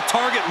 hit the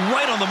target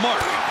right on the mark.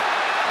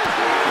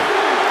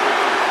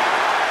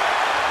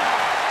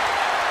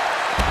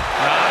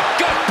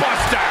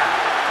 Gutbuster.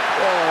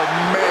 Oh,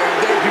 man,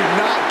 they do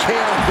not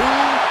care who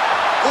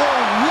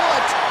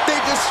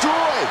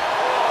destroyed.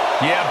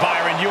 Yeah,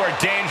 Byron, you are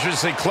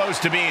dangerously close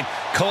to being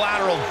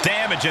collateral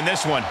damage in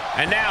this one.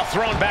 And now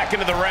thrown back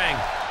into the ring.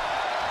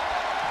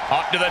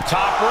 Up to the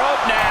top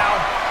rope now.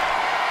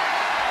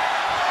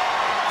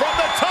 From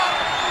the top.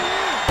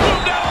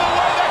 Moved out of the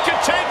way. That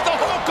could change the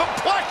whole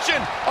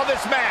complexion of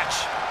this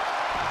match.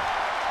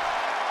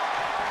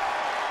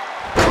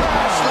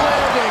 Crash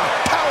landing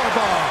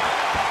powerbomb.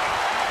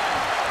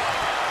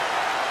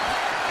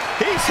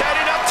 He's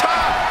heading up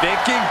top.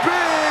 Thinking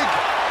big.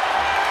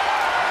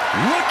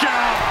 Look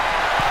out!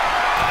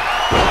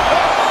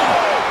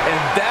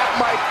 And that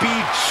might be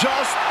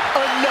just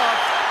enough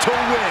to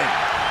win.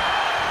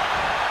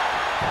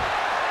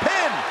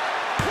 Pin.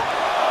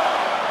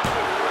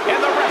 And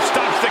the ref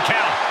stops the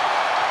count.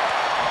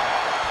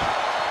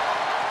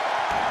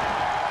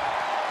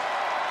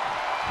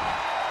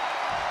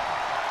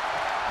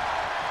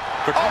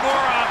 The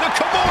Kimura. The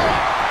Kimura.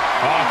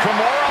 Oh,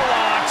 Kimura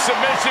lock.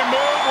 Submission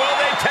move. Will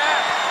they tap?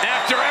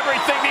 After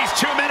everything these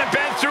two men have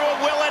been through,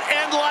 will it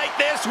end like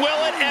this? Will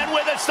it end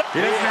with a...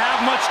 He doesn't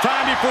have much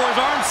time before his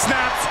arm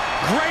snaps.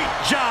 Great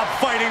job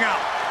fighting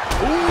out.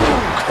 Ooh,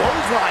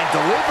 clothesline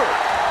delivered.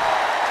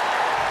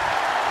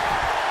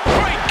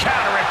 Great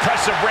counter.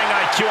 Impressive ring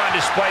IQ on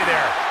display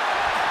there.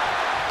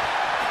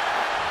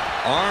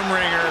 Arm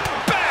wringer.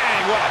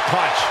 Bang! What a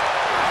punch.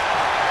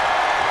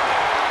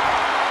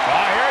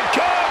 Oh, here it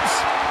comes.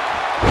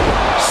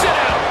 Sit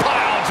down,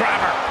 pile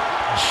driver.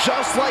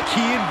 Just like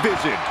he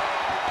envisioned.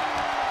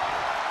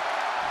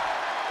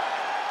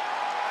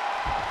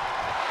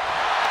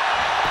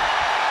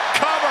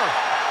 Cover.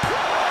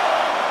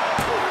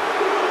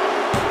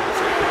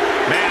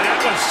 Man,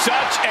 that was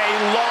such a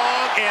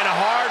long and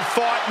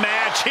hard-fought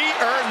match. He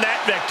earned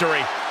that victory.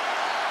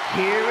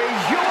 Here is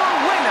your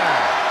winner,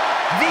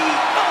 the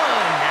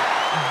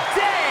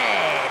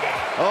Undead.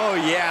 Oh,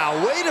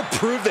 yeah, way to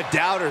prove the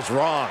doubters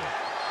wrong.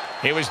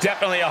 It was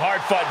definitely a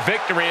hard-fought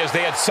victory as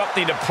they had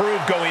something to prove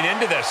going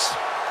into this.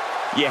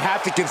 You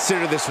have to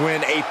consider this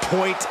win a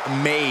point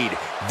made.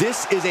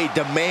 This is a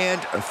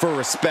demand for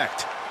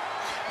respect.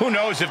 Who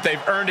knows if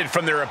they've earned it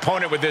from their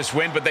opponent with this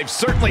win, but they've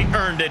certainly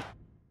earned it.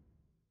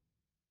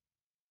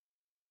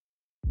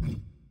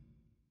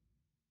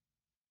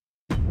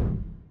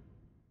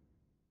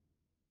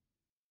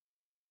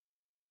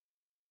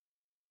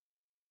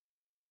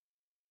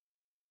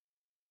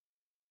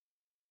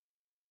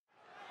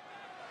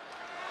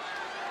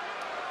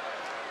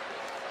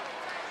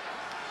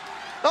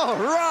 All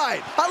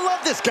right, I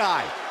love this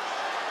guy.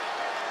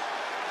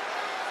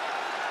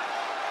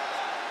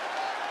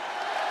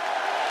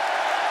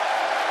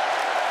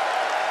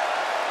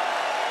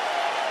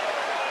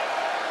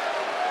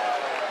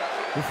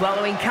 The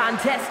following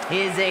contest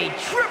is a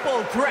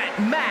triple threat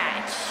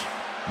match.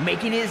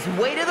 Making his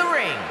way to the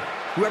ring,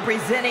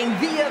 representing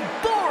the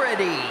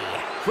Authority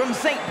from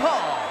St.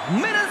 Paul,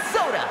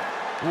 Minnesota,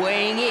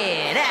 weighing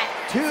in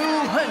at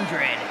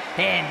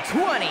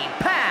 220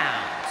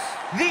 pounds,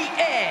 the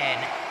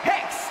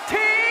NXT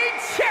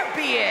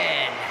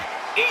Champion,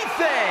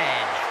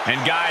 Ethan. And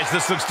guys,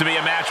 this looks to be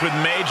a match with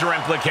major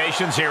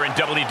implications here in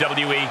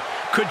WWE.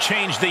 Could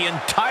change the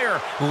entire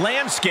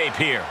landscape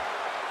here.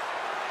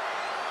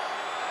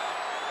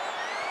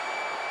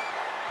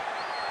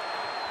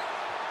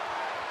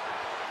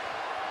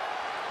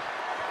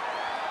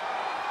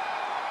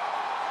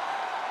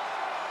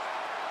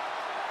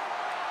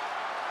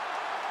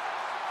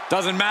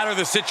 Doesn't matter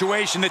the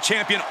situation, the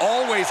champion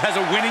always has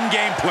a winning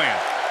game plan.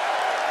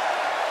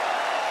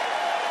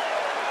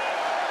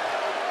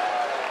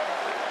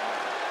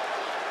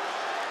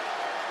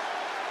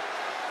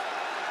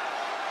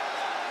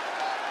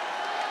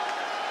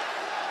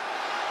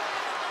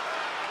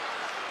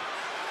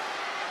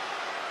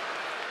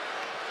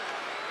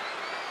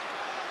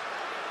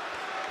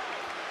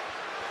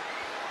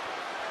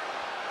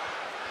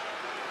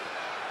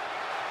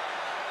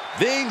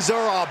 Things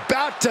are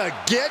about to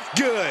get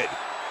good.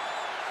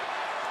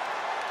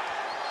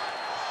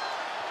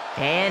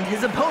 And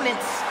his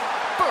opponents,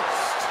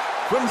 first,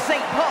 from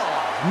St.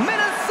 Paul,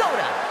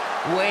 Minnesota,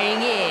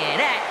 weighing in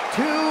at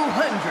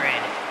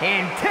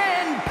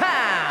 210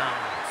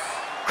 pounds,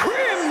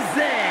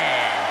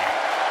 Crimson.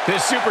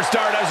 This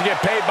superstar doesn't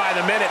get paid by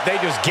the minute. They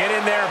just get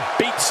in there,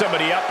 beat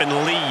somebody up, and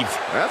leave.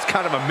 That's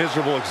kind of a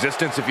miserable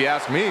existence if you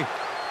ask me.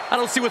 I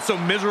don't see what's so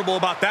miserable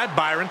about that,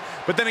 Byron.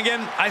 But then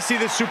again, I see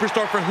this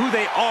superstar for who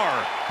they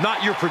are,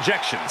 not your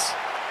projections.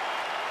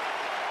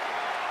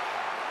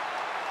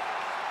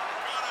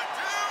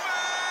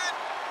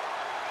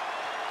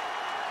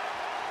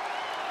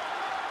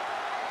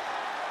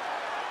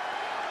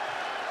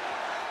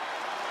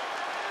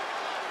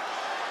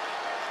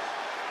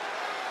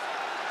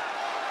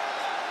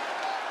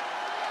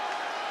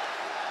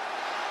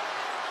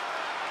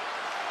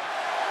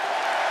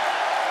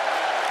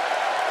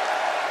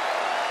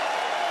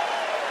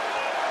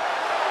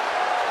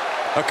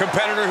 A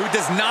competitor who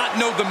does not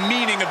know the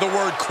meaning of the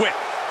word quit.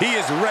 He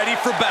is ready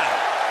for battle.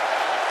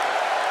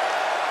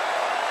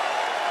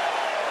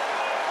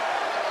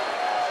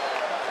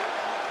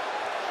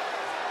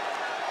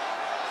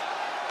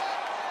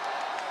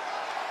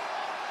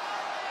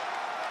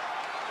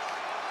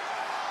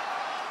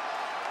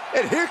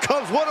 And here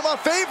comes one of my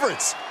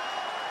favorites.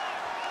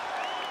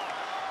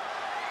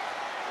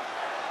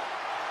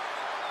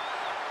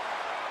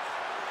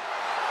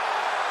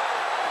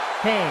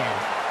 And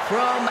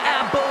from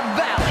Apple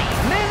Valley,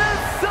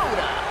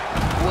 Minnesota,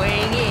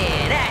 weighing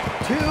in at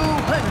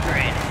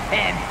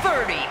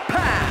 230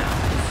 pounds,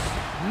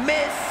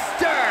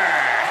 Mr.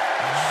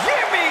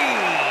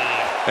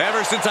 Jimmy!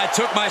 Ever since I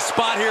took my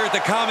spot here at the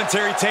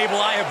commentary table,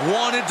 I have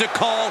wanted to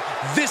call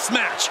this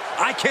match.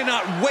 I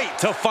cannot wait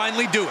to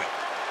finally do it.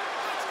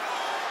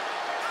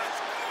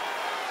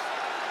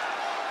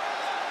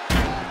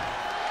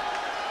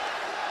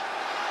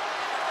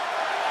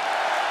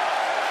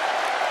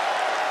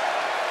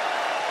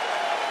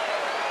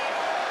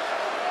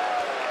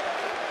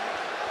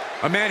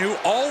 A man who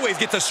always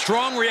gets a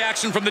strong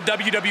reaction from the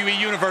WWE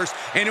Universe,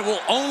 and it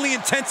will only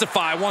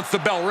intensify once the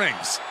bell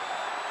rings.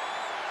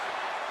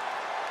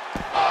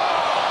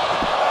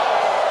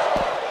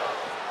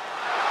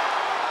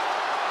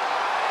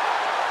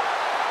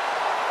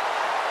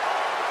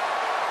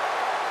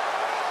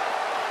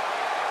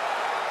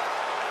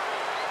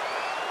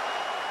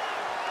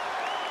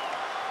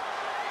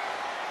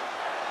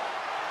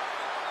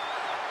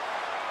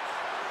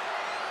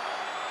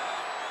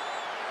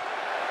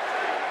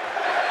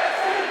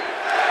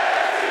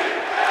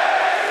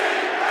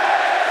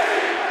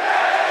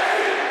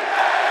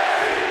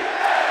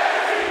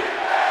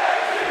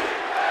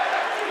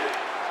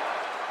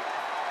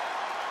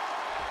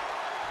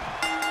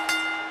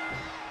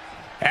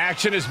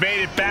 Action has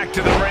made it back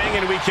to the ring,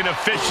 and we can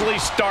officially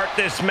start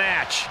this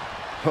match.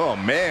 Oh,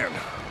 man.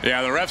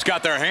 Yeah, the refs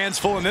got their hands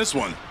full in this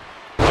one.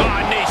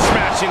 Oh, knee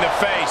smashing the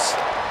face.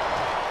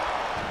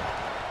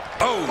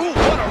 Oh, ooh,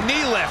 what a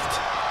knee lift.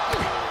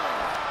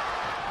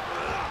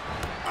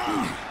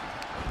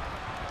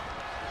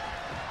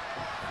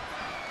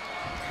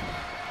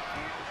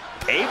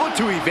 Able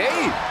to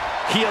evade.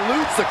 He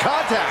eludes the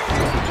contact.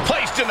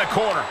 Placed in the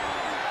corner.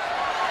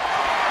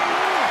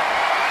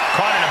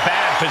 Caught in a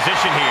bad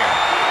position here.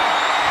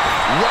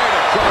 Right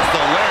across the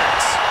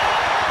larynx.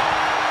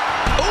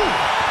 Ooh,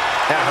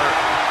 that hurt.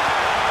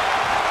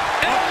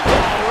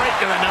 Elbow right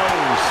to the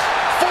nose.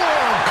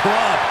 Forearm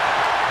club.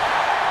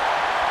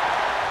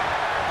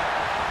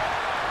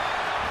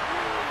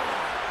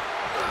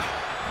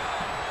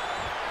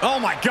 Oh,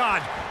 my God.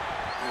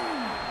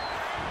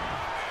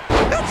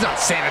 That's not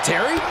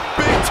sanitary.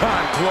 Big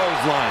time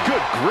clothesline.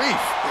 Good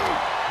grief.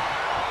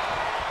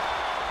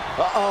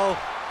 Uh-oh.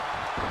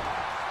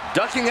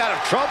 Ducking out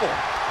of trouble.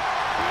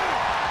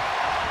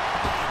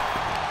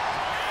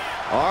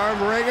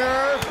 Arm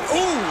wringer.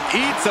 ooh,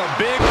 eats a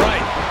big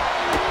right.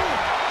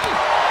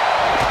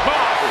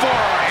 Oh,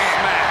 forearm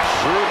smash.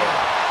 Brutal.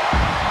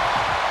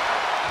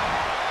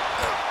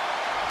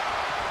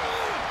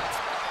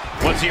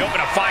 What's he hoping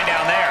to find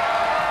down there?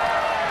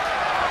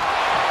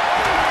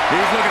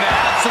 He's looking to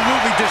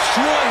absolutely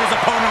destroy his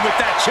opponent with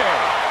that chair.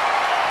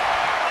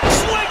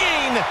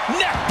 Swinging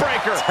neck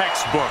breaker.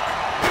 Textbook.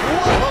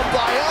 What a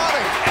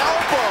bionic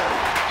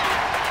elbow.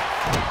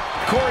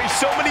 Corey,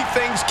 so many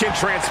things can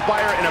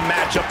transpire in a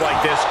matchup like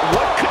this.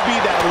 What could be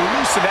that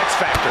elusive X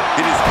factor?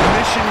 It is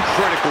mission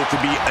critical to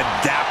be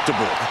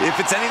adaptable.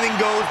 If it's anything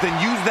goes, then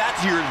use that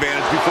to your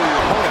advantage before your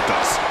opponent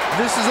does.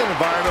 This is an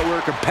environment where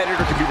a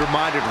competitor can be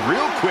reminded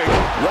real quick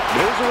what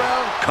goes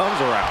around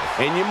comes around.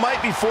 And you might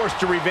be forced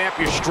to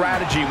revamp your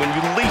strategy when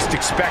you least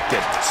expect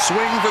it.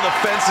 Swing for the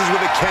fences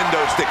with a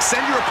kendo stick.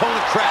 Send your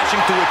opponent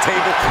crashing through a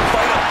table.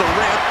 Fight up the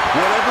ramp.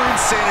 Whatever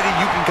insanity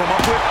you can come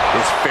up with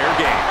is fair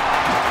game.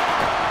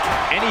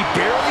 And he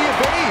barely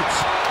evades.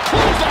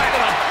 Clothesline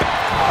to the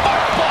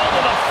ball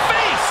to the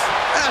face.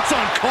 That's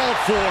uncalled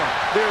for.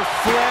 Their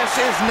flesh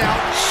is now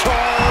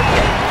charred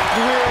and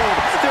grilled.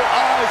 Their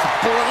eyes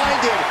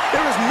blinded.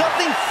 There is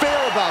nothing fair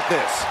about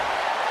this.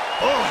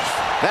 Ugh.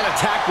 That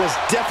attack was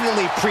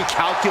definitely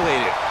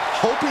pre-calculated,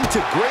 hoping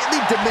to greatly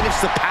diminish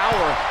the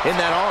power in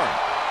that arm.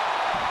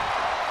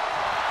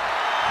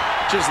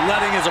 Just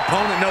letting his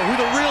opponent know who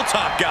the real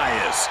top guy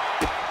is.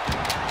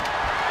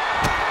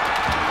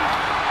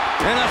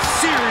 And a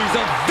series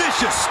of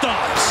vicious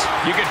stomps.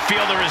 You can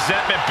feel the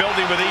resentment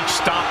building with each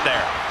stomp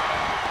there.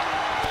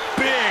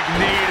 Big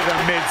knee to the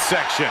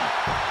midsection.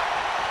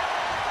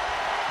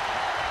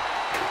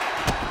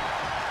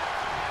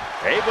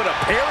 Able to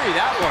parry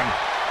that one.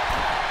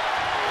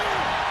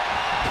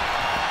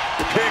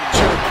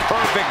 Picture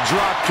perfect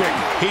drop kick.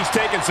 He's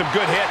taking some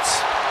good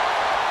hits.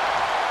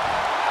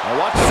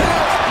 Now watch this.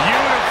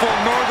 Beautiful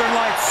Northern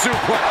Lights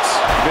suplex.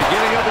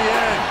 Beginning of the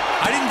end.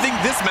 I didn't think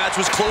this match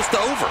was close to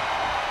over.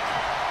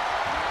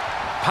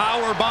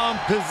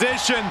 Powerbomb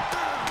position.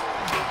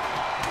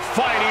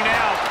 Fighting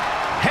out.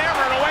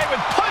 Hammering away with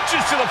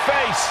punches to the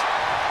face.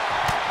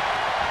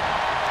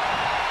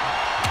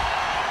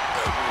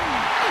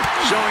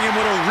 Showing him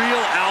what a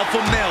real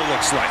alpha male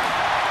looks like.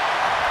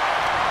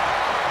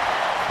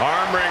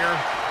 Arm wringer.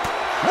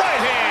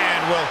 Right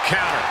hand will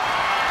counter.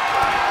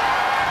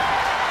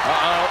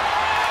 Uh-oh.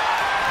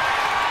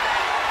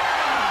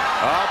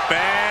 Up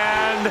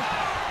and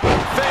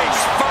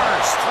face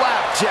first.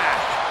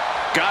 Flapjack.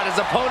 Got his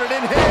opponent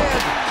in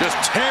hand. Just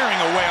tearing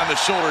away on the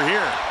shoulder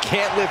here.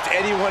 Can't lift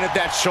anyone at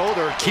that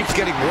shoulder. Keeps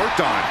getting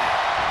worked on.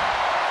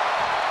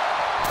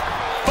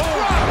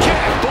 Drop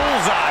kick.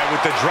 Bullseye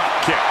with the drop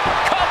kick.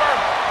 Cover.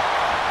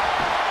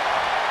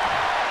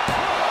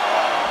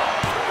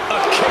 A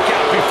kick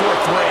out before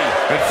 3.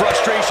 And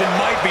frustration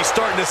might be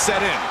starting to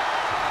set in.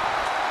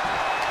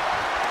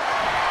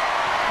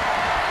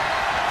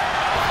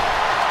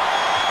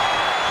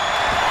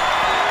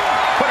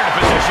 Put her in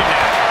position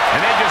now. And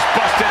they just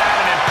busted out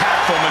an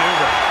impactful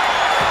maneuver.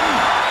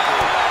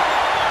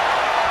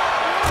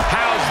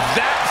 How's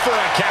that for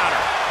a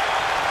counter?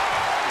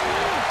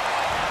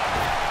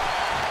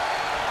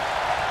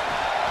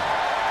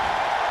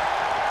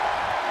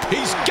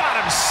 He's got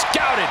him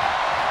scouted.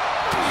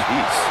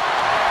 Jeez.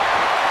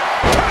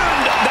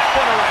 Turned that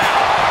one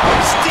around.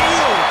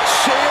 Steel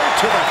chair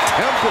to the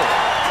temple.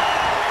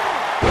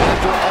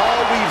 After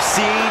all we've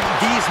seen,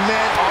 these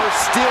men are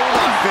still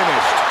not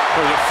finished.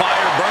 There's a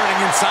fire burning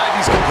inside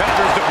these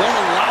competitors that won't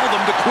allow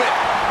them to quit.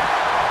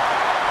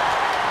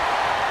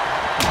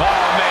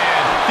 Oh,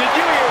 man. Did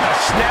you hear the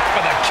snap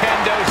of the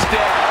kendo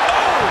stick?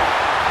 Oh!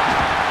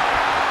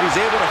 He's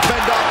able to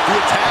fend off the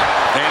attack.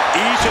 And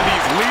each of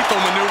these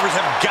lethal maneuvers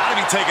have got to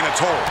be taking a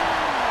toll.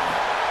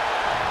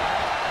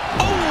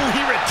 Oh,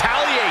 he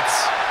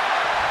retaliates.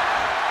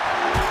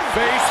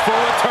 Face full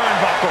of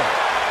turnbuckle.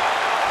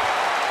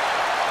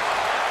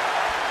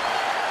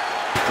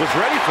 Was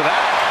ready for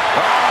that.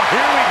 Oh,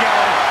 here we go.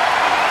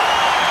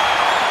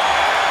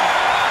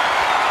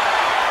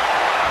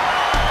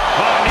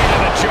 Oh, knee to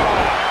the jaw.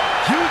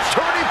 Huge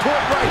turning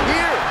point right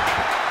here.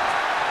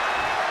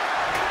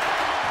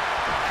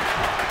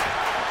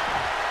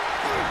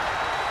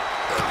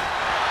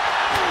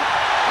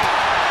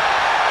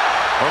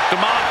 Hooked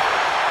him up.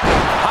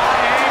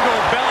 High angle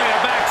belly to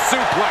back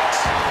suplex.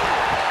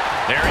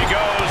 There he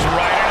goes,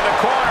 right into the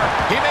corner.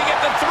 He may get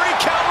the 3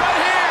 count right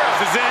here.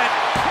 This is it.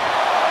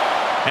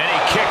 And he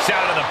kicks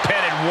out of the pin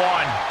and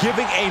 1.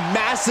 Giving a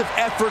massive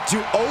effort to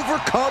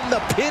overcome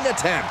the pin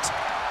attempt.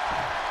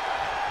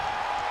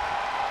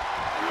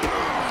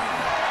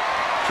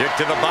 Kick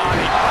to the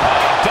body.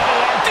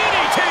 Double arm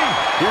DDT.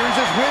 Here's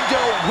his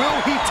window.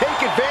 Will he take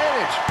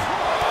advantage?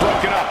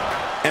 Broken up,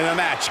 and the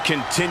match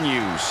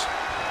continues.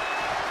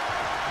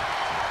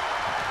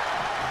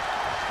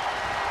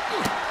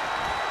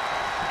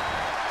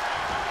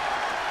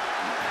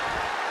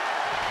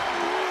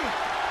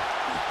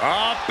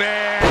 Up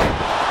and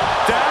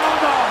down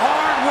the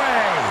hard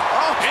way.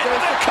 Oh, Into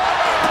the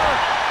cover.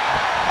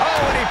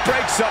 Oh, and he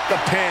breaks up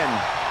the pin.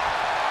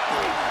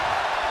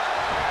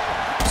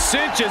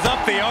 Cinches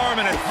up the arm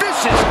and a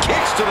Vicious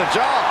kicks to the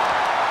jaw.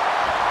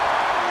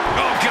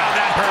 oh, God,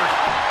 that hurt.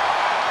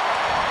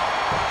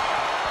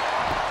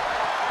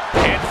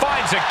 And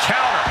finds a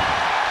counter.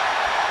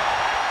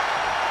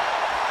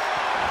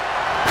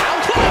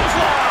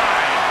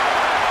 Clothesline.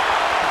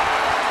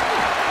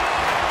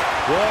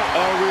 What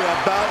are we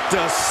about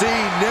to see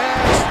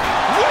next?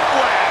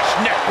 Whiplash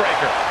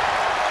neckbreaker.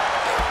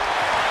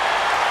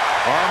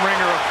 Arm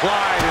wringer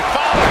applied and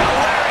followed a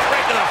lariat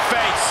right to the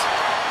face.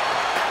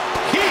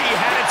 He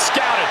had it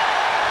scouted.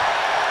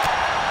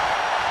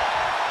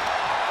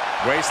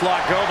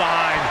 Waistlock go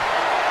behind.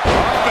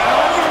 Up and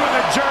over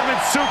with a German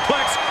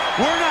suplex.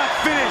 We're not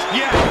finished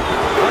yet.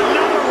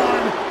 Another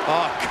one.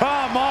 Oh,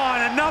 come on.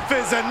 Enough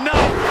is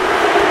enough.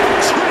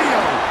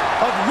 Trio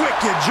of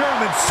wicked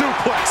German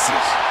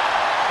suplexes.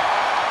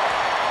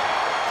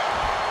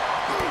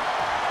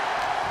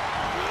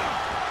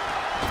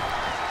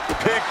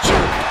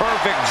 Picture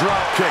perfect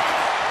drop kick.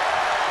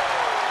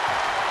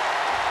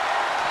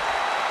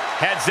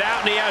 Heads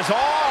out and he has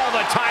all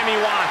the time he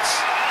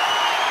wants.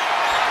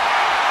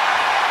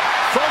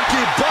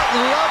 Funky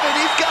button love it.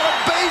 He's got a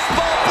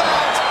baseball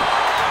bat.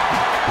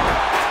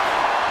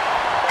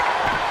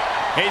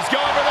 He's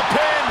going for the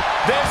pin.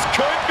 This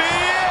could be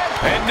it.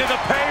 Into the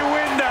pay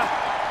window.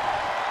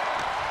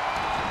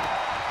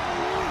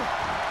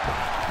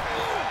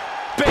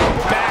 Big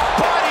back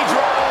body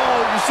drop.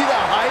 Oh, you see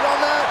that height on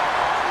that?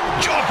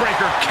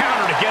 Jawbreaker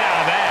counter to get out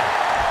of that.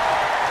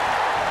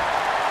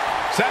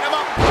 Set him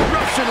up.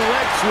 Russian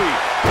leg sweep.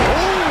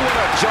 Oh, what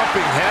a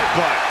jumping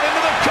headbutt.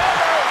 Into the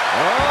cover.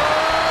 Oh.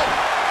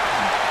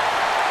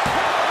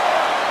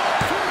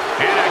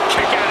 And a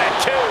kick out at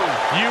 2.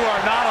 You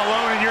are not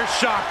alone in your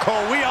shock,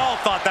 Cole. We all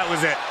thought that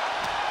was it.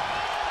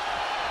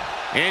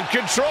 In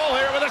control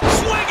here with a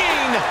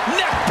swinging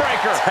neck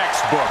breaker.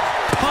 Textbook.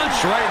 Punch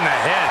right in the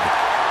head.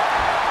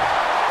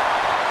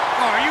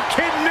 Oh, are you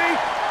kidding me?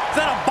 Is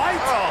that a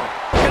bite? Oh.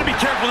 You gotta be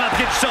careful not to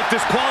get yourself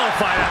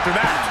disqualified after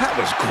that. That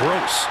was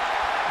gross.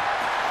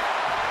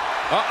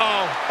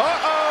 Uh-oh.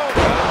 Uh-oh.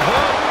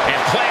 And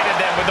planted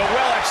them with a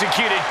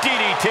well-executed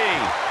DDT.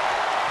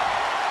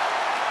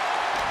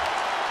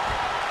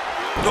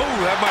 Oh,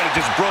 that might have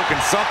just broken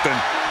something.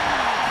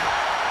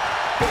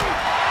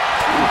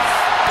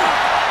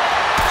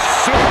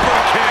 Super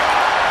kick.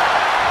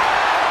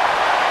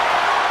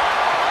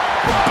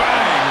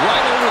 Bang!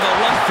 Right over the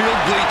left field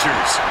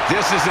bleachers.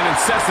 This is an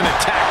incessant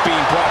attack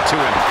being brought to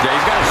him. Yeah,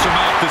 he's got to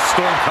surmount this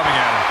storm coming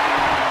at him.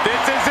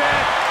 This is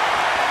it.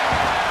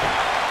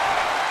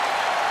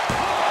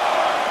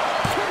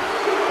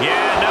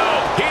 Yeah,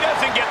 no, he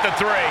doesn't get the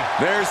 3.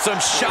 There's some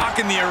shock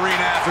in the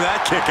arena after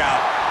that kick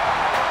out.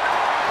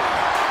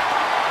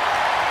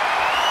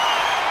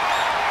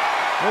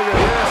 Look at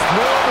this,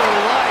 Northern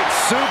Light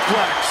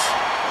suplex.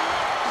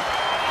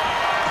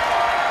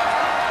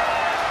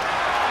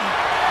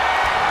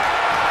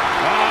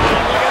 Oh,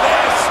 look at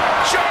this,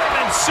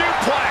 German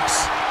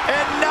suplex,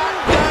 and not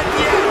done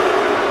yet.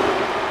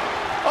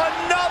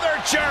 Another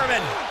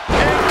German,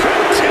 and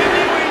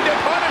continuing to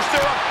punish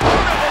their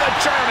opponent with a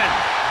German.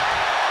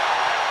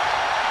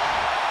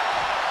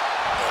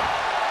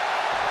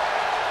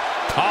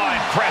 Oh,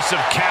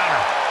 impressive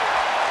counter.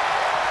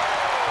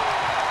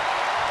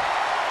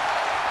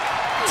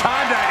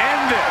 Time to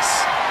end this.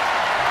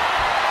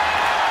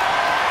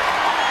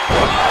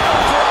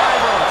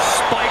 Driver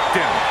spiked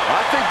him.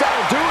 I think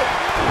that'll do it.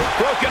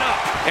 Broken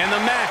up, and the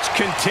match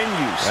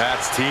continues.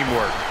 That's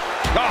teamwork.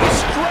 Oh,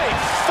 straight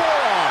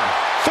forearm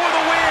for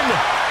the win.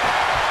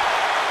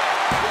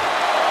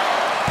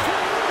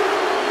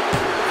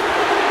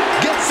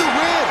 Gets the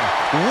win.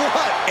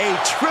 What a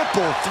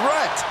triple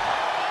threat.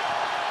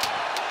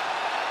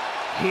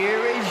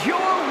 Here is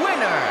your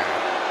winner,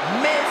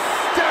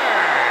 Mr.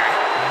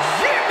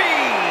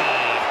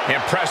 Jimmy!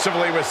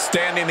 Impressively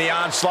withstanding the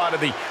onslaught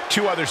of the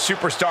 2 other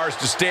superstars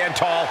to stand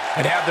tall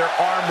and have their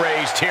arm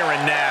raised here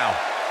and now.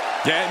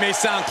 Yeah, it may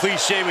sound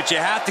cliche, but you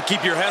have to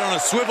keep your head on a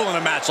swivel in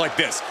a match like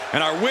this.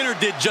 And our winner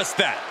did just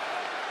that.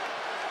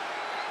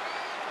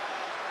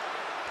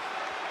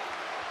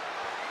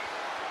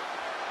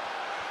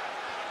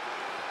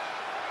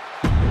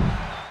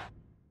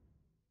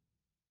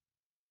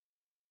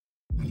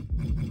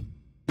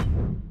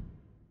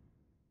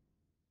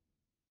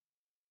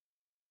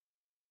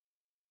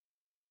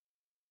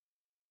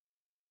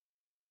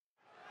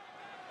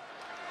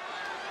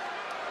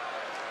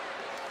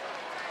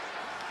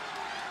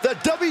 The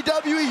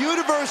WWE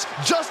Universe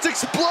just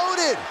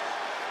exploded.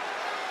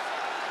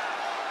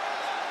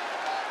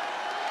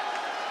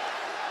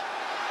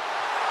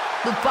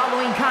 The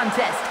following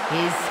contest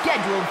is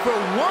scheduled for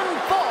one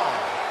fall.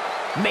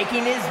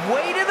 Making his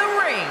way to the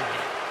ring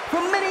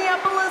from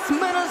Minneapolis,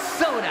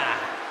 Minnesota,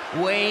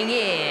 weighing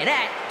in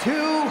at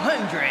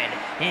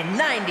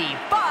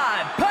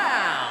 295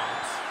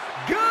 pounds,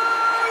 Gorilla!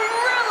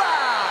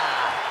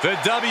 The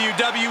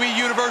WWE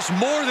Universe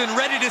more than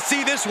ready to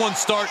see this one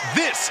start.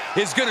 This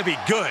is going to be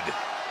good.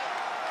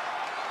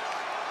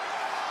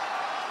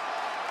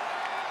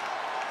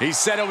 He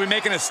said he'll be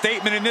making a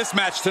statement in this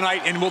match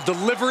tonight and will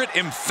deliver it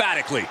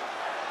emphatically.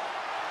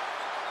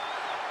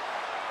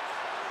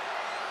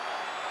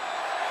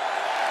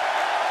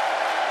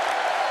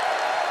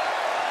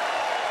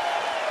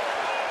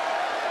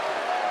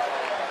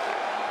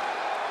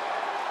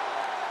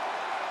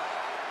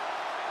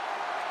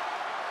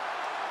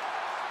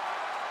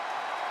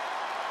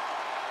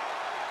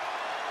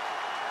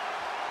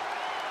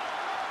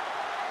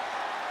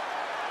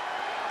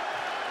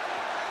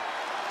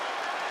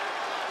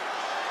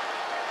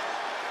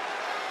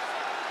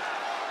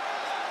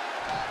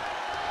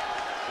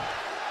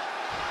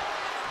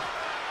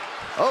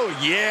 Oh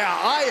yeah,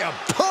 I am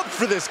pumped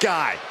for this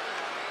guy.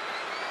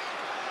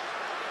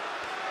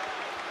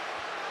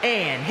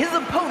 And his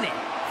opponent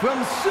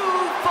from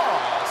Sioux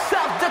Falls,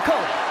 South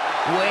Dakota,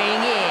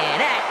 weighing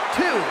in at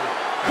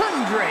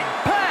 200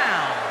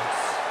 pounds,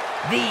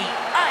 the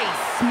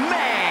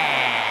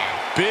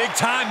Iceman. Big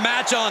time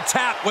match on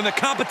tap. When the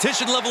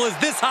competition level is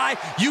this high,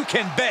 you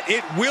can bet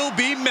it will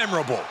be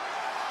memorable.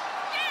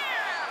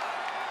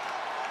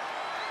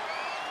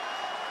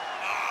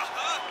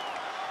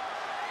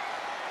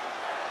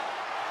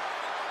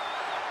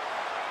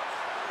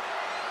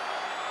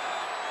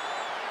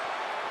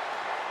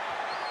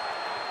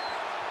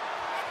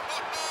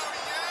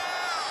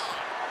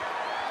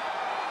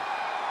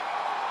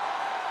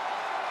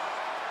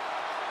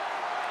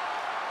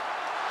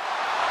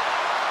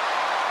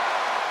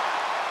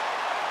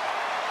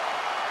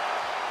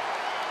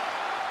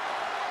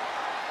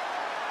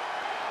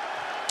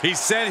 He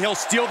said he'll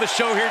steal the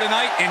show here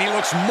tonight, and he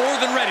looks more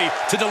than ready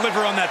to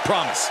deliver on that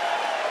promise.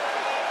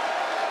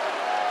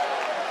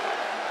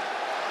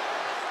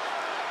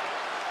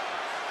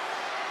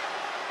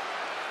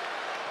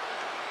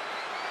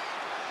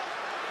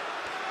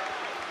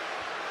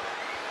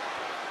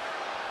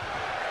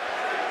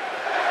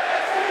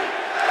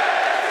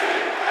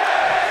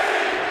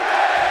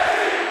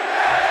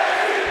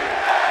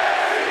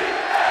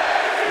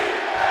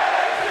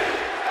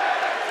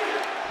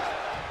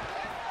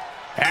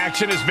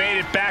 Action has made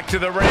it back to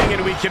the ring,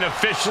 and we can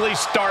officially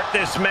start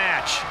this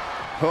match.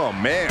 Oh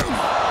man.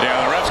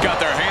 Yeah, the refs got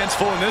their hands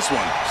full in this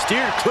one.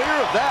 Steered clear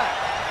of that.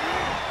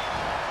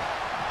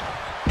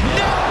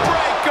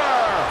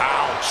 Neckbreaker!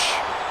 Ouch.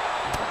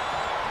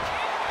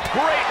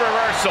 Great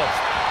reversal.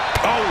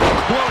 Oh,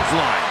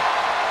 clothesline.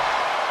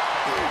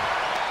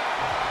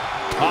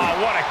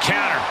 Oh, what a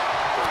counter.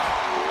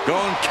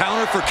 Going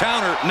counter for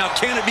counter. Now,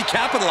 can it be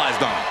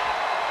capitalized on?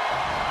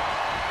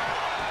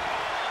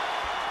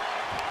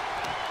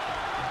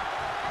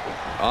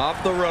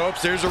 Off the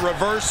ropes, there's a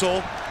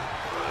reversal.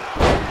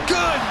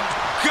 Good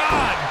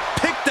God!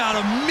 Picked out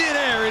of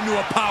midair into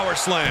a power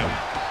slam.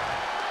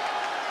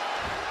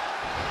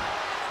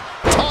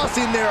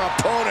 Tossing their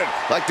opponent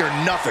like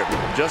they're nothing.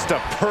 Just a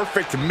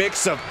perfect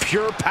mix of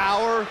pure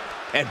power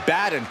and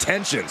bad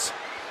intentions.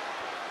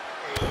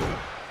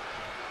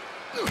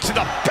 To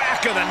the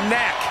back of the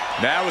neck.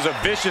 That was a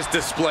vicious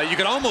display. You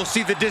could almost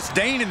see the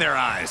disdain in their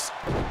eyes.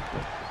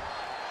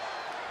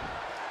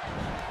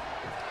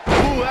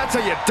 Ooh, that's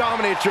how you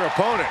dominate your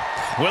opponent.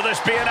 Will this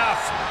be enough?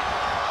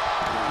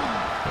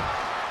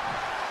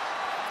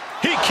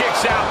 He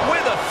kicks out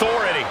with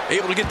authority.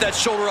 Able to get that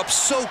shoulder up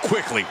so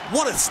quickly.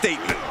 What a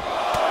statement.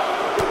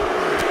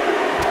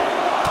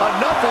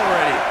 Enough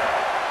already.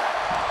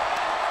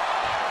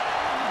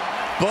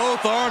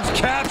 Both arms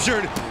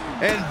captured,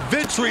 and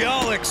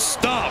vitriolic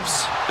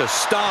stomps. The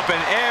stomp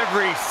in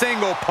every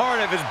single part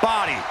of his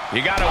body.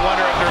 You got to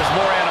wonder if there's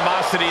more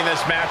animosity in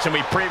this match than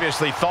we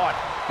previously thought.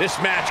 This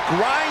match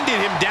grinded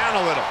him down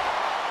a little.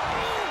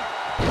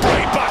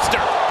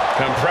 Brainbuster.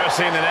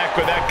 Compressing the neck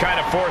with that kind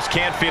of force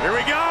can't feel. Here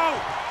we go.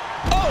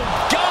 Oh,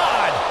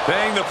 God!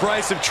 Paying the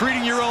price of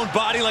treating your own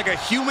body like a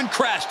human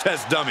crash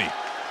test dummy.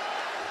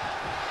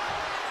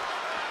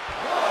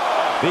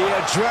 The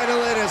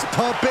adrenaline is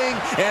pumping,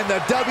 and the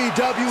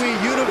WWE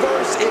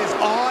Universe is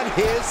on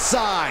his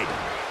side.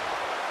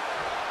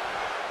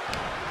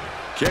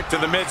 Kick to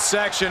the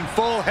midsection,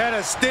 full head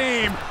of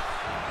steam.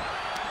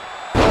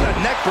 What a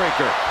neck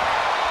breaker.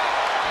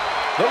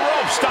 The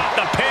rope stopped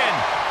the pin.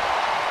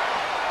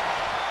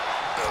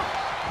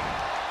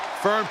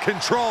 Firm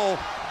control.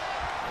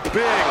 Big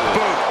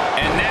boot.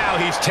 And now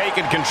he's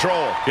taken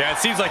control. Yeah, it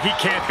seems like he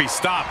can't be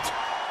stopped.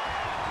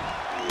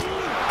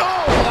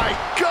 Oh, my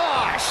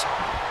gosh!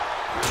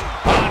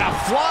 On a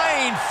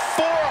flying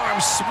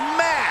forearm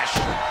smash.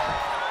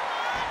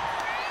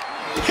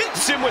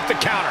 Hits him with the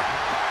counter.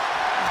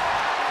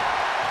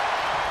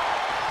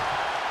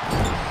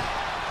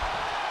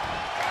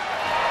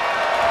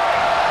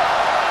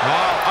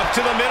 Up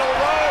to the middle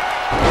rope.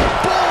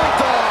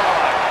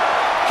 Bulldog!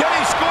 Can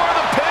he score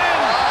the pin?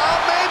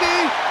 Maybe.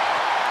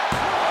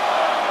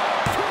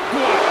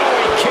 Oh,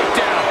 he kicked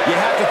out. You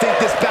have to think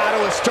this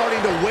battle is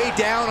starting to weigh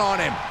down on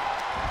him.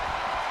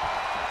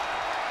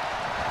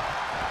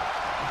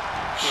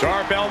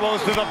 Sharp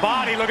elbows to the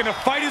body, looking to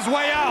fight his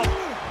way out.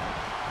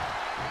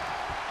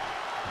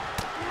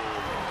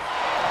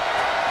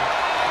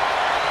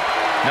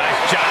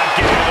 Nice job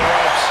getting to the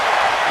ropes.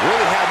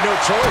 Really had no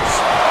choice.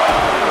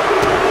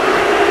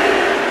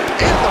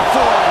 In the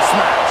forearm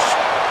smash.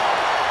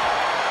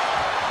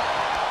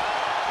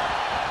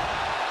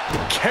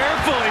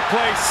 Carefully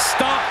placed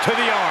stomp to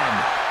the arm.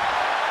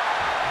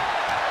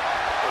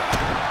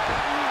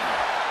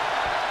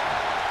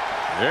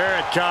 There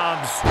it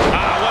comes.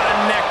 Ah, what a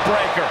neck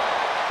breaker.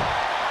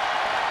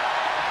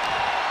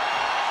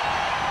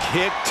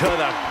 Kick to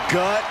the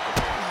gut.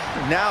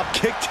 Now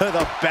kick to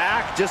the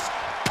back. Just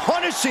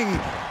punishing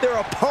their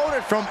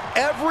opponent from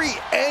every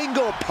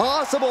angle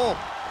possible.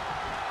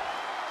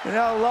 And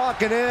now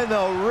locking in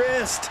the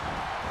wrist.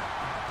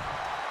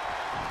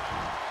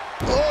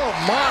 Oh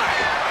my!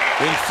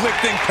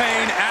 Inflicting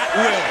pain at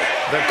will.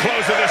 The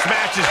close of this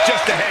match is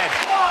just ahead.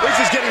 This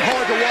is getting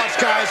hard to watch,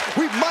 guys.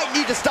 We might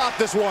need to stop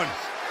this one.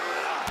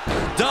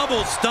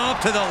 Double stomp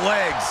to the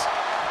legs.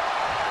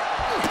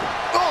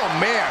 Oh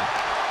man!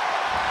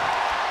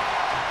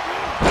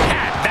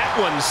 Had that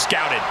one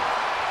scouted.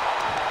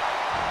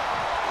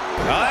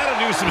 That'll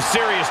do some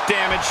serious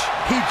damage.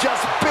 He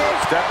just bit.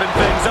 Stepping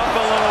things up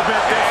a little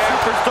bit. The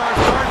superstar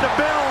starting to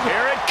build.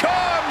 Here it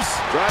comes.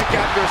 Strike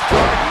after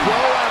strike,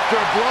 blow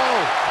after blow.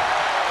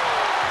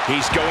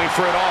 He's going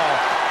for it all.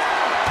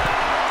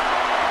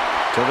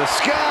 To the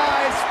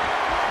skies.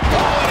 Oh,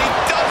 and he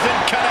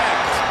doesn't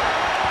connect.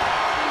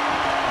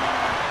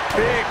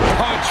 Big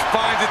punch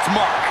finds its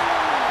mark.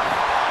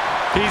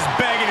 He's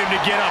begging him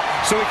to get up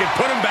so he can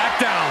put him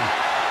back down.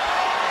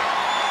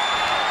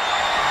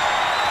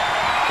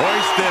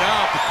 Hoisted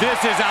up. This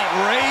is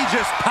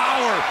outrageous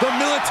power. The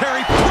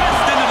military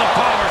pressed into the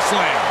power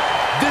slam.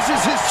 This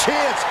is his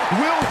chance.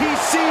 Will he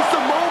seize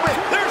the moment?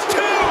 There's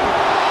two,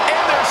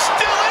 and they're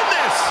still in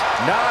this.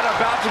 Not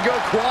about to go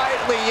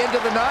quietly into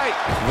the night.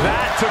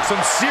 That took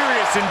some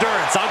serious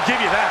endurance, I'll give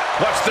you that.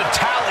 What's the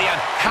tally on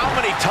how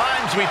many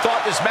times we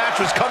thought this match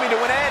was coming to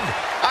an end?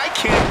 I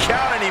can't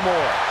count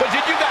anymore. But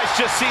did you guys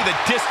just see the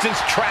distance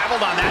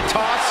traveled on that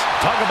toss?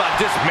 Talk about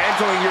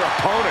dismantling your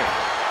opponent.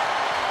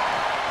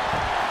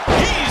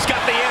 He's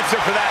got the answer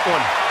for that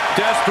one.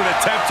 Desperate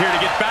attempt here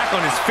to get back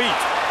on his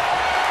feet.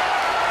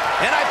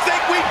 And I think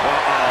we...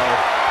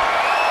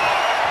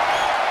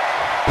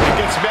 He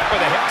gets met with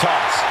a hip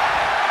toss.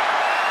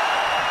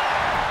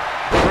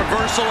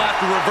 Reversal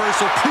after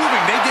reversal,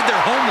 proving they did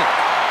their homework.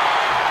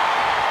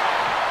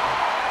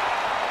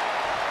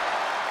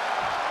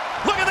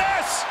 Look at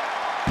this!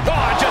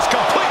 Oh, just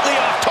completely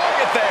off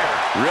target there.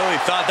 Really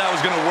thought that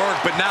was going to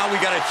work, but now we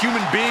got a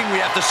human being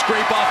we have to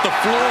scrape off the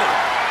floor.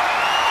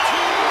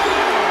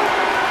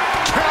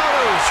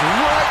 Counters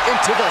right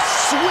into the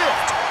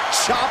swift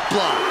chop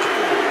block.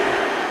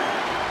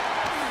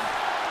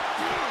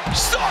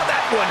 Saw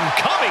that one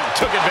coming.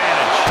 Took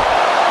advantage.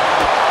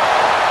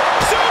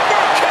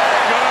 Super kick.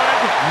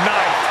 Good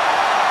night.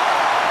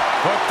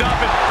 Hooked up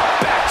and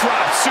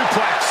backdrop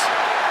suplex.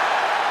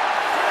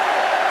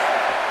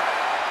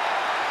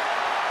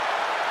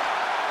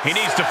 He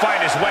needs to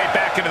find his way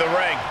back into the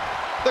ring.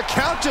 The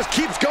count just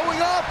keeps going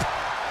up.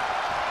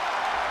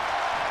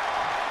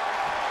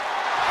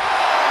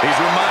 He's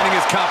reminding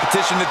his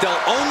competition that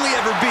they'll only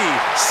ever be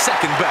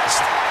second best.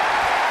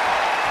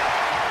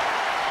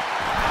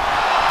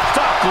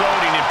 Stop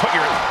gloating and put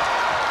your...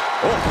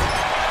 Oh,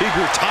 he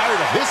grew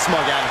tired of his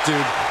smug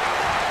attitude.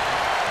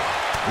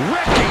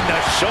 Wrecking the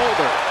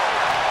shoulder.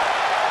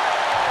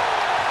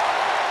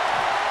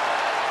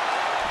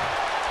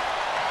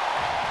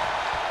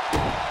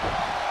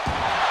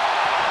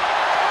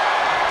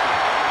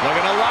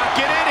 Looking to lock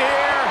it in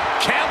here.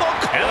 Camel,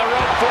 and the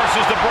rope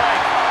forces the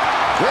break.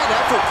 Great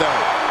effort,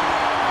 though.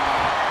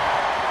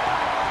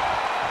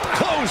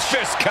 Closed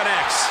fist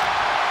connects.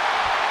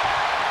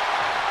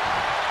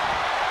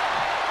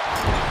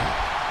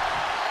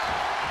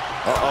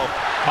 Uh-oh.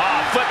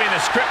 Flipping the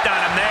script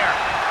on him there.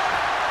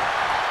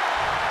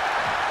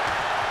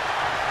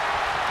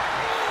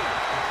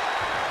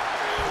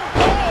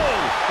 Oh,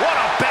 what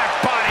a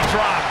back body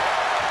drop.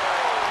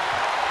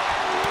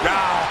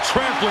 Now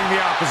trampling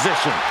the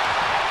opposition.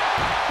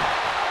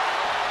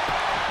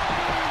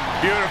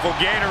 Beautiful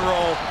gainer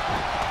roll.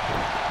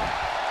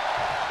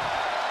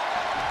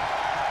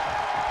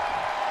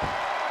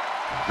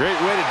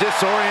 Great way to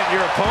disorient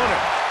your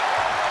opponent.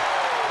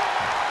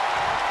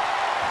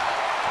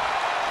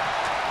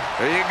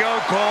 There you go,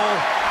 Cole.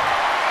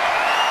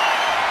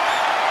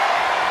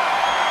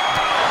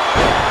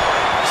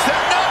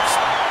 Setting up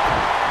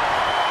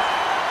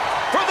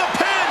for the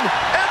pin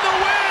and the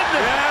win.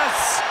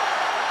 Yes.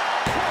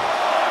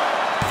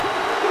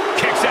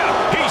 Kicks out.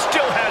 He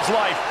still has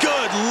life.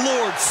 Good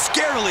Lord,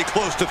 scarily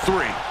close to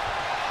 3.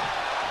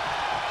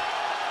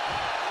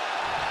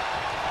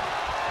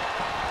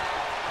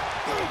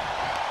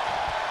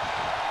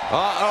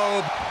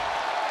 Uh-oh.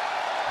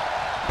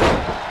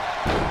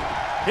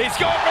 He's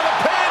going for the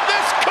pin.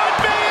 This could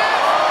be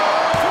it.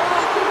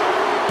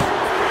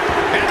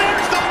 And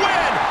there's the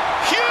win.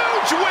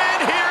 Huge win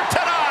here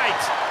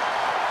tonight.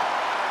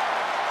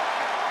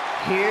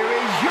 Here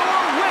is your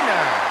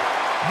winner,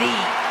 the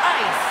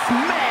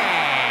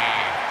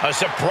Iceman. A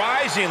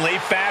surprisingly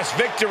fast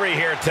victory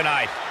here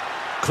tonight.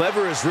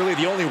 Clever is really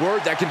the only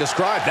word that can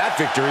describe that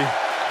victory.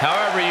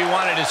 However you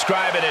want to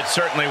describe it, it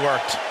certainly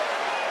worked.